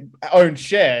I owned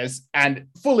shares and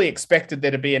fully expected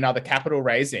there to be another capital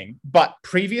raising. But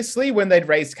previously, when they'd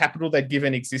raised capital, they'd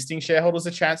given existing shareholders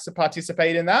a chance to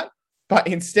participate in that. But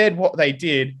instead, what they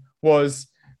did was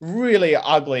really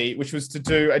ugly, which was to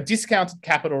do a discounted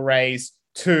capital raise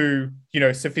to,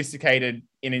 sophisticated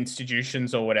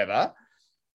institutions or whatever,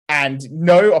 and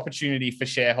no opportunity for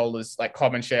shareholders, like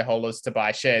common shareholders, to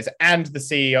buy shares. And the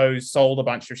CEO sold a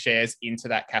bunch of shares into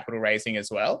that capital raising as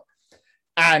well.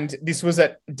 And this was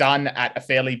done at a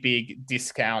fairly big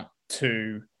discount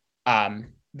to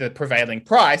the prevailing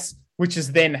price, which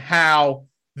is then how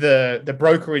the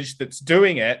brokerage that's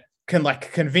doing it can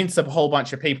convince a whole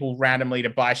bunch of people randomly to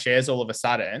buy shares all of a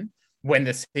sudden when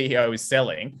the CEO is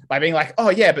selling by being like, oh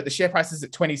yeah, but the share price is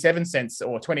at 27 cents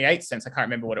or 28 cents. I can't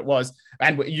remember what it was.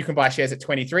 And you can buy shares at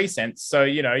 23 cents. So,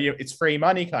 it's free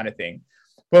money kind of thing.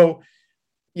 Well,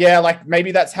 yeah,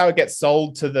 maybe that's how it gets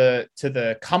sold to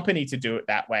the company to do it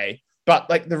that way. But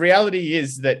the reality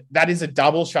is that is a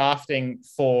double shafting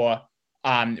for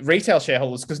retail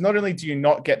shareholders, because not only do you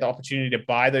not get the opportunity to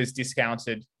buy those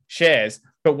discounted shares,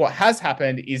 but what has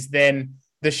happened is then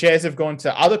the shares have gone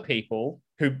to other people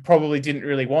who probably didn't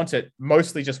really want it,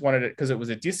 mostly just wanted it because it was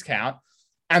a discount.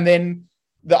 And then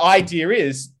the idea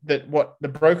is that what the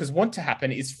brokers want to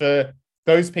happen is for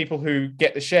those people who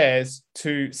get the shares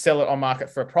to sell it on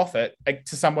market for a profit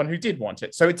to someone who did want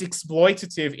it. So it's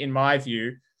exploitative, in my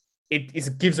view.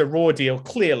 It gives a raw deal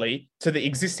clearly to the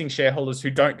existing shareholders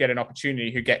who don't get an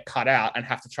opportunity, who get cut out and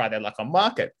have to try their luck on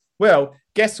market. Well,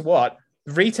 guess what?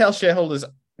 Retail shareholders,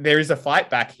 there is a fight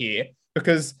back here,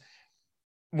 because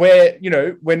we're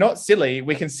not silly.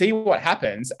 We can see what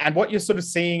happens. And what you're sort of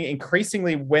seeing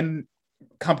increasingly when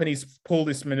companies pull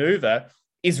this maneuver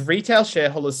is retail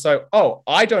shareholders. So, oh,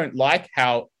 I don't like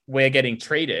how we're getting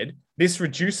treated. This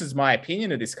reduces my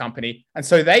opinion of this company. And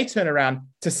so they turn around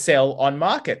to sell on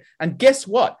market. And guess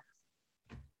what?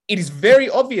 It is very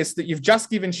obvious that you've just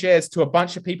given shares to a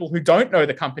bunch of people who don't know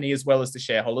the company as well as the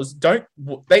shareholders. They're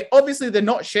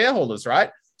not shareholders, right?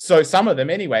 So some of them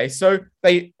anyway. So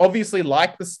they obviously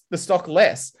like the stock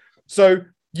less. So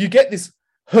you get this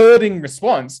herding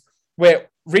response where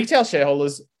retail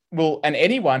shareholders will, and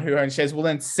anyone who owns shares will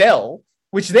then sell,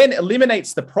 which then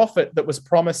eliminates the profit that was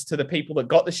promised to the people that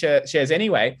got the shares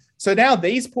anyway. So now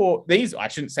these I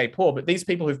shouldn't say poor, but these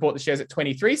people who've bought the shares at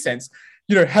 23 cents,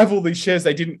 have all these shares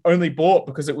they didn't only bought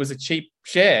because it was a cheap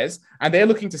shares, and they're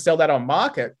looking to sell that on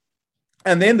market.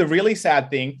 And then the really sad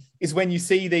thing is when you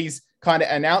see these kind of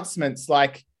announcements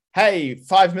like, hey,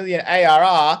 5 million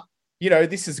ARR,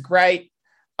 this is great,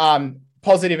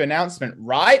 positive announcement,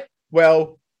 right?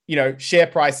 Well, share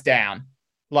price down,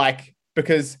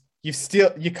 because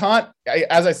you can't,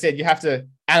 as I said, you have to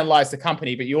analyze the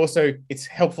company, but it's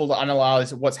helpful to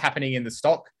analyze what's happening in the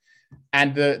stock.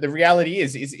 And the reality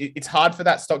is it's hard for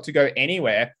that stock to go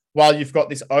anywhere while you've got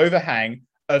this overhang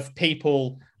of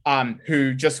people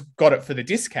who just got it for the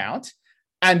discount.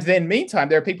 And then meantime,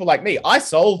 there are people like me. I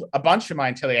sold a bunch of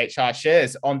my IntelliHR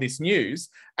shares on this news,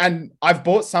 and I've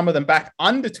bought some of them back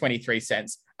under 23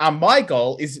 cents. My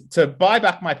goal is to buy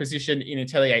back my position in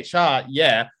IntelliHR,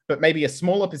 yeah, but maybe a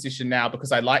smaller position now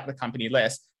because I like the company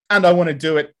less, and I want to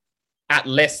do it at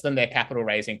less than their capital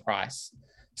raising price.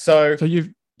 So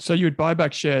you would buy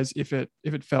back shares if it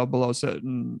fell below a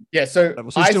certain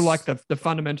level. So you still like the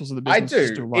fundamentals of the business. I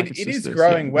do. Still like it is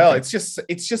growing well. Okay.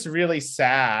 It's just really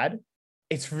sad.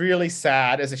 It's really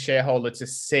sad as a shareholder to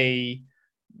see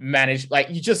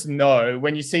you just know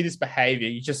when you see this behavior,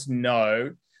 you just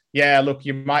know, yeah, look,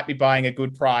 you might be buying a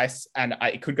good price and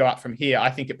it could go up from here.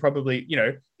 I think it probably,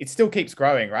 it still keeps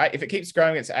growing, right? If it keeps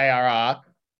growing its ARR,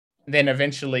 then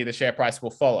eventually the share price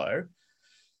will follow.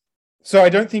 So I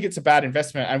don't think it's a bad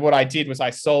investment. And what I did was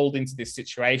I sold into this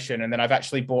situation, and then I've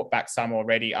actually bought back some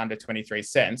already under 23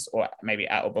 cents or maybe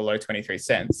at or below 23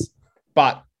 cents.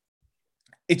 But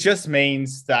it just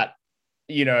means that,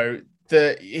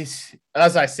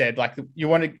 as I said,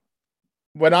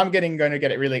 when I'm going to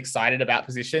get really excited about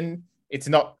position, it's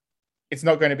not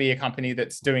going to be a company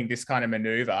that's doing this kind of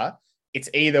maneuver. It's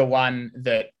either one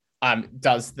that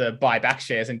does the buyback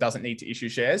shares and doesn't need to issue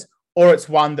shares, or it's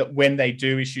one that when they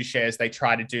do issue shares, they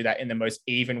try to do that in the most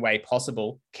even way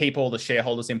possible, keep all the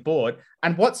shareholders on board.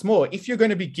 And what's more, if you're going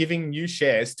to be giving new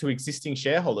shares to existing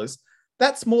shareholders,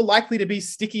 that's more likely to be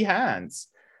sticky hands.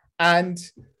 And,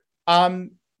 give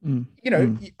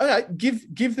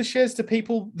the shares to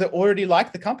people that already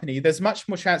like the company. There's much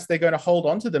more chance they're going to hold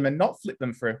on to them and not flip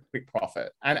them for a quick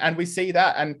profit. And we see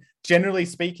that. And generally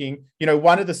speaking,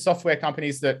 one of the software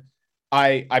companies that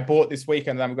I bought this week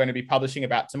and I'm going to be publishing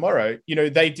about tomorrow,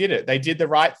 they did it. They did the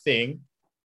right thing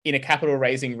in a capital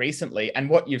raising recently. And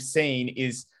what you've seen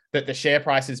is that the share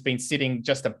price has been sitting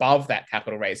just above that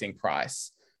capital raising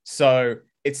price. So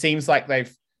it seems like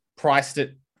they've priced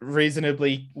it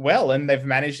reasonably well and they've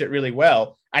managed it really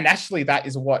well. And actually that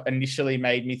is what initially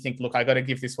made me think, look, I got to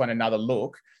give this one another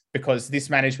look, because this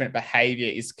management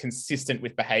behavior is consistent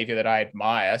with behavior that I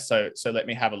admire. So let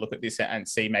me have a look at this and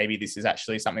see maybe this is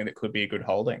actually something that could be a good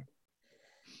holding.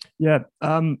 Yeah.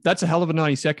 That's a hell of a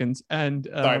 90 seconds. And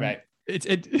sorry, mate. It's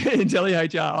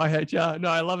IntelliHR, IHR. No,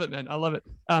 I love it, man. I love it.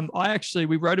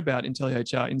 We wrote about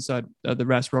IntelliHR inside the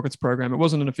RAS Rockets program. It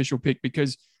wasn't an official pick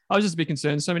because I was just a bit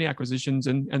concerned. So many acquisitions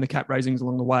and the cap raisings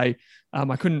along the way.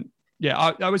 I couldn't. Yeah,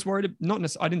 I was worried.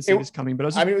 I didn't see this coming,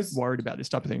 but I was worried about this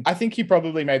type of thing. I think you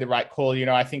probably made the right call.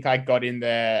 I think I got in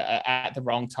there at the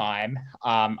wrong time.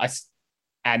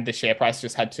 And the share price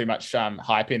just had too much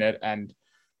hype in it. And,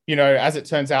 as it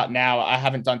turns out now, I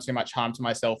haven't done too much harm to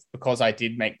myself because I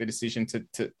did make the decision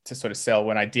to sort of sell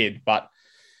when I did. But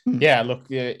yeah, look,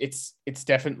 it's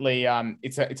definitely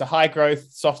it's a high growth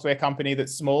software company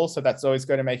that's small, so that's always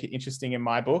going to make it interesting in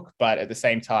my book. But at the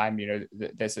same time,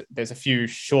 there's a few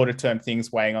shorter term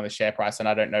things weighing on the share price, and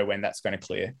I don't know when that's going to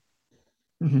clear.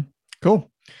 Mm-hmm.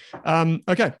 Cool.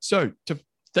 Okay, so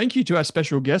thank you to our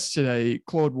special guest today,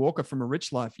 Claude Walker from A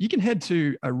Rich Life. You can head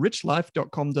to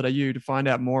arichlife.com.au to find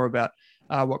out more about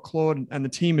what Claude and the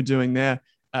team are doing there,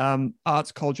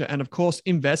 arts, culture, and of course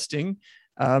investing.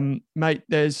 Mate,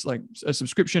 there's like a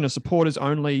subscription, a supporters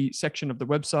only section of the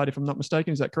website, if I'm not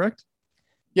mistaken. Is that correct?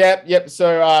 Yep.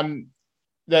 So,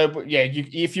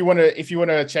 if you want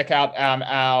to check out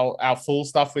our full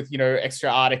stuff with extra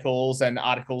articles and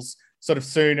articles sort of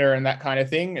sooner and that kind of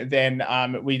thing, then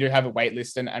we do have a wait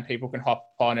list and people can hop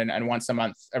on. And once a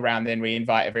month around then we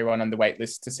invite everyone on the wait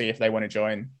list to see if they want to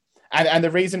join. And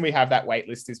the reason we have that wait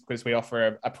list is because we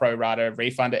offer a pro rata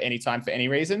refund at any time for any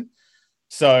reason.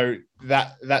 So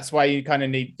that's why you kind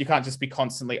of you can't just be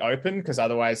constantly open, because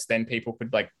otherwise then people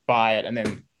could like buy it and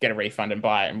then get a refund and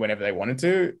buy it and whenever they wanted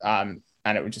to. And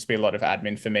it would just be a lot of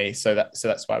admin for me. So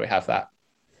that's why we have that.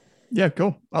 Yeah,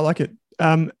 cool. I like it.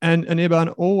 And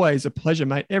Anirban, always a pleasure,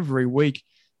 mate. Every week,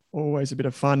 always a bit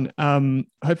of fun.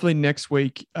 Hopefully next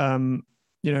week,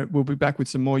 we'll be back with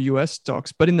some more US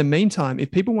stocks. But in the meantime, if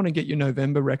people want to get your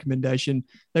November recommendation,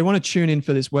 they want to tune in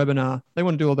for this webinar, they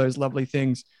want to do all those lovely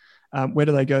things, where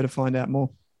do they go to find out more?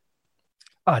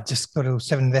 Just go to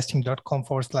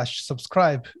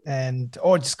 7investing.com/subscribe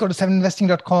or just go to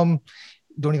 7investing.com.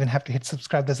 Don't even have to hit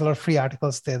subscribe. There's a lot of free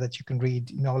articles there that you can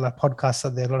read. All our podcasts are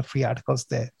there, a lot of free articles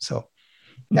there. So,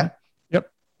 yeah. Yep.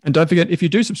 And don't forget, if you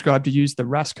do subscribe, to use the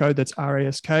RASK code, that's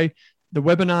RASK. The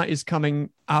webinar is coming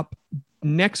up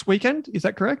next weekend. Is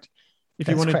that correct? If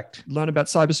you want to learn about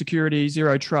cybersecurity,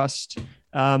 zero trust,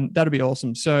 that'll be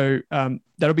awesome. So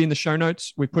that'll be in the show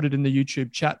notes. We put it in the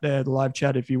YouTube chat there, the live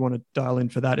chat, if you want to dial in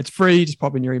for that. It's free. Just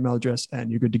pop in your email address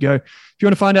and you're good to go. If you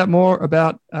want to find out more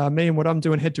about me and what I'm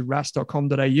doing, head to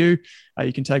rask.com.au. You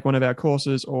can take one of our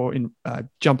courses or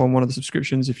jump on one of the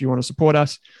subscriptions if you want to support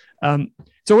us.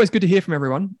 It's always good to hear from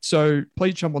everyone. So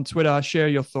please jump on Twitter, share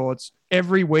your thoughts.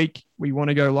 Every week we want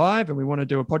to go live and we want to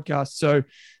do a podcast. So,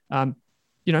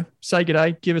 say good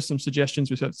day, give us some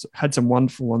suggestions. We've had some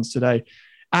wonderful ones today.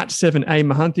 At 7A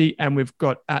Mahanti, and we've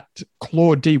got at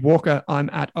Claude D. Walker. I'm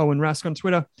at Owen Rask on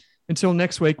Twitter. Until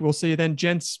next week, we'll see you then.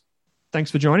 Gents,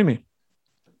 thanks for joining me.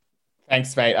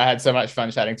 Thanks, mate. I had so much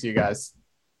fun chatting to you guys.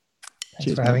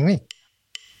 Thanks for having me.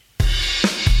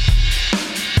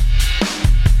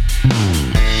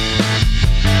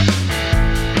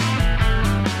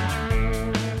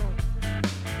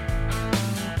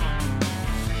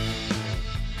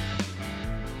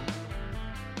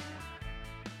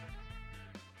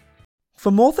 For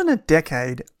more than a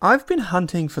decade, I've been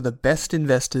hunting for the best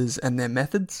investors and their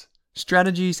methods,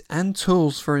 strategies, and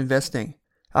tools for investing.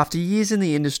 After years in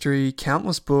the industry,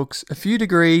 countless books, a few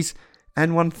degrees,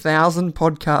 and 1,000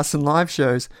 podcasts and live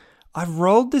shows, I've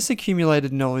rolled this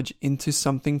accumulated knowledge into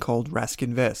something called Rask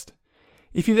Invest.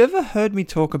 If you've ever heard me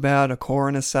talk about a core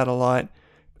and a satellite,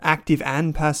 active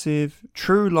and passive,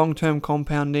 true long-term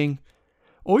compounding,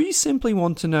 or you simply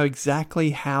want to know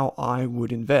exactly how I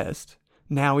would invest,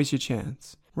 now is your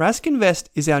chance. Rask Invest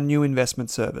is our new investment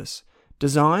service,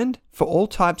 designed for all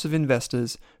types of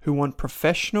investors who want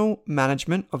professional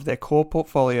management of their core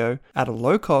portfolio at a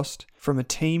low cost from a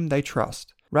team they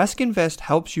trust. Rask Invest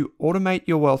helps you automate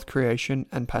your wealth creation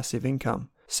and passive income.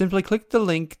 Simply click the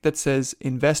link that says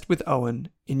Invest with Owen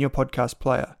in your podcast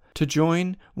player to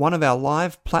join one of our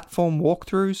live platform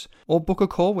walkthroughs or book a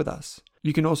call with us.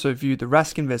 You can also view the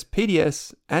Rask Invest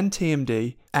PDS and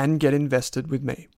TMD and get invested with me.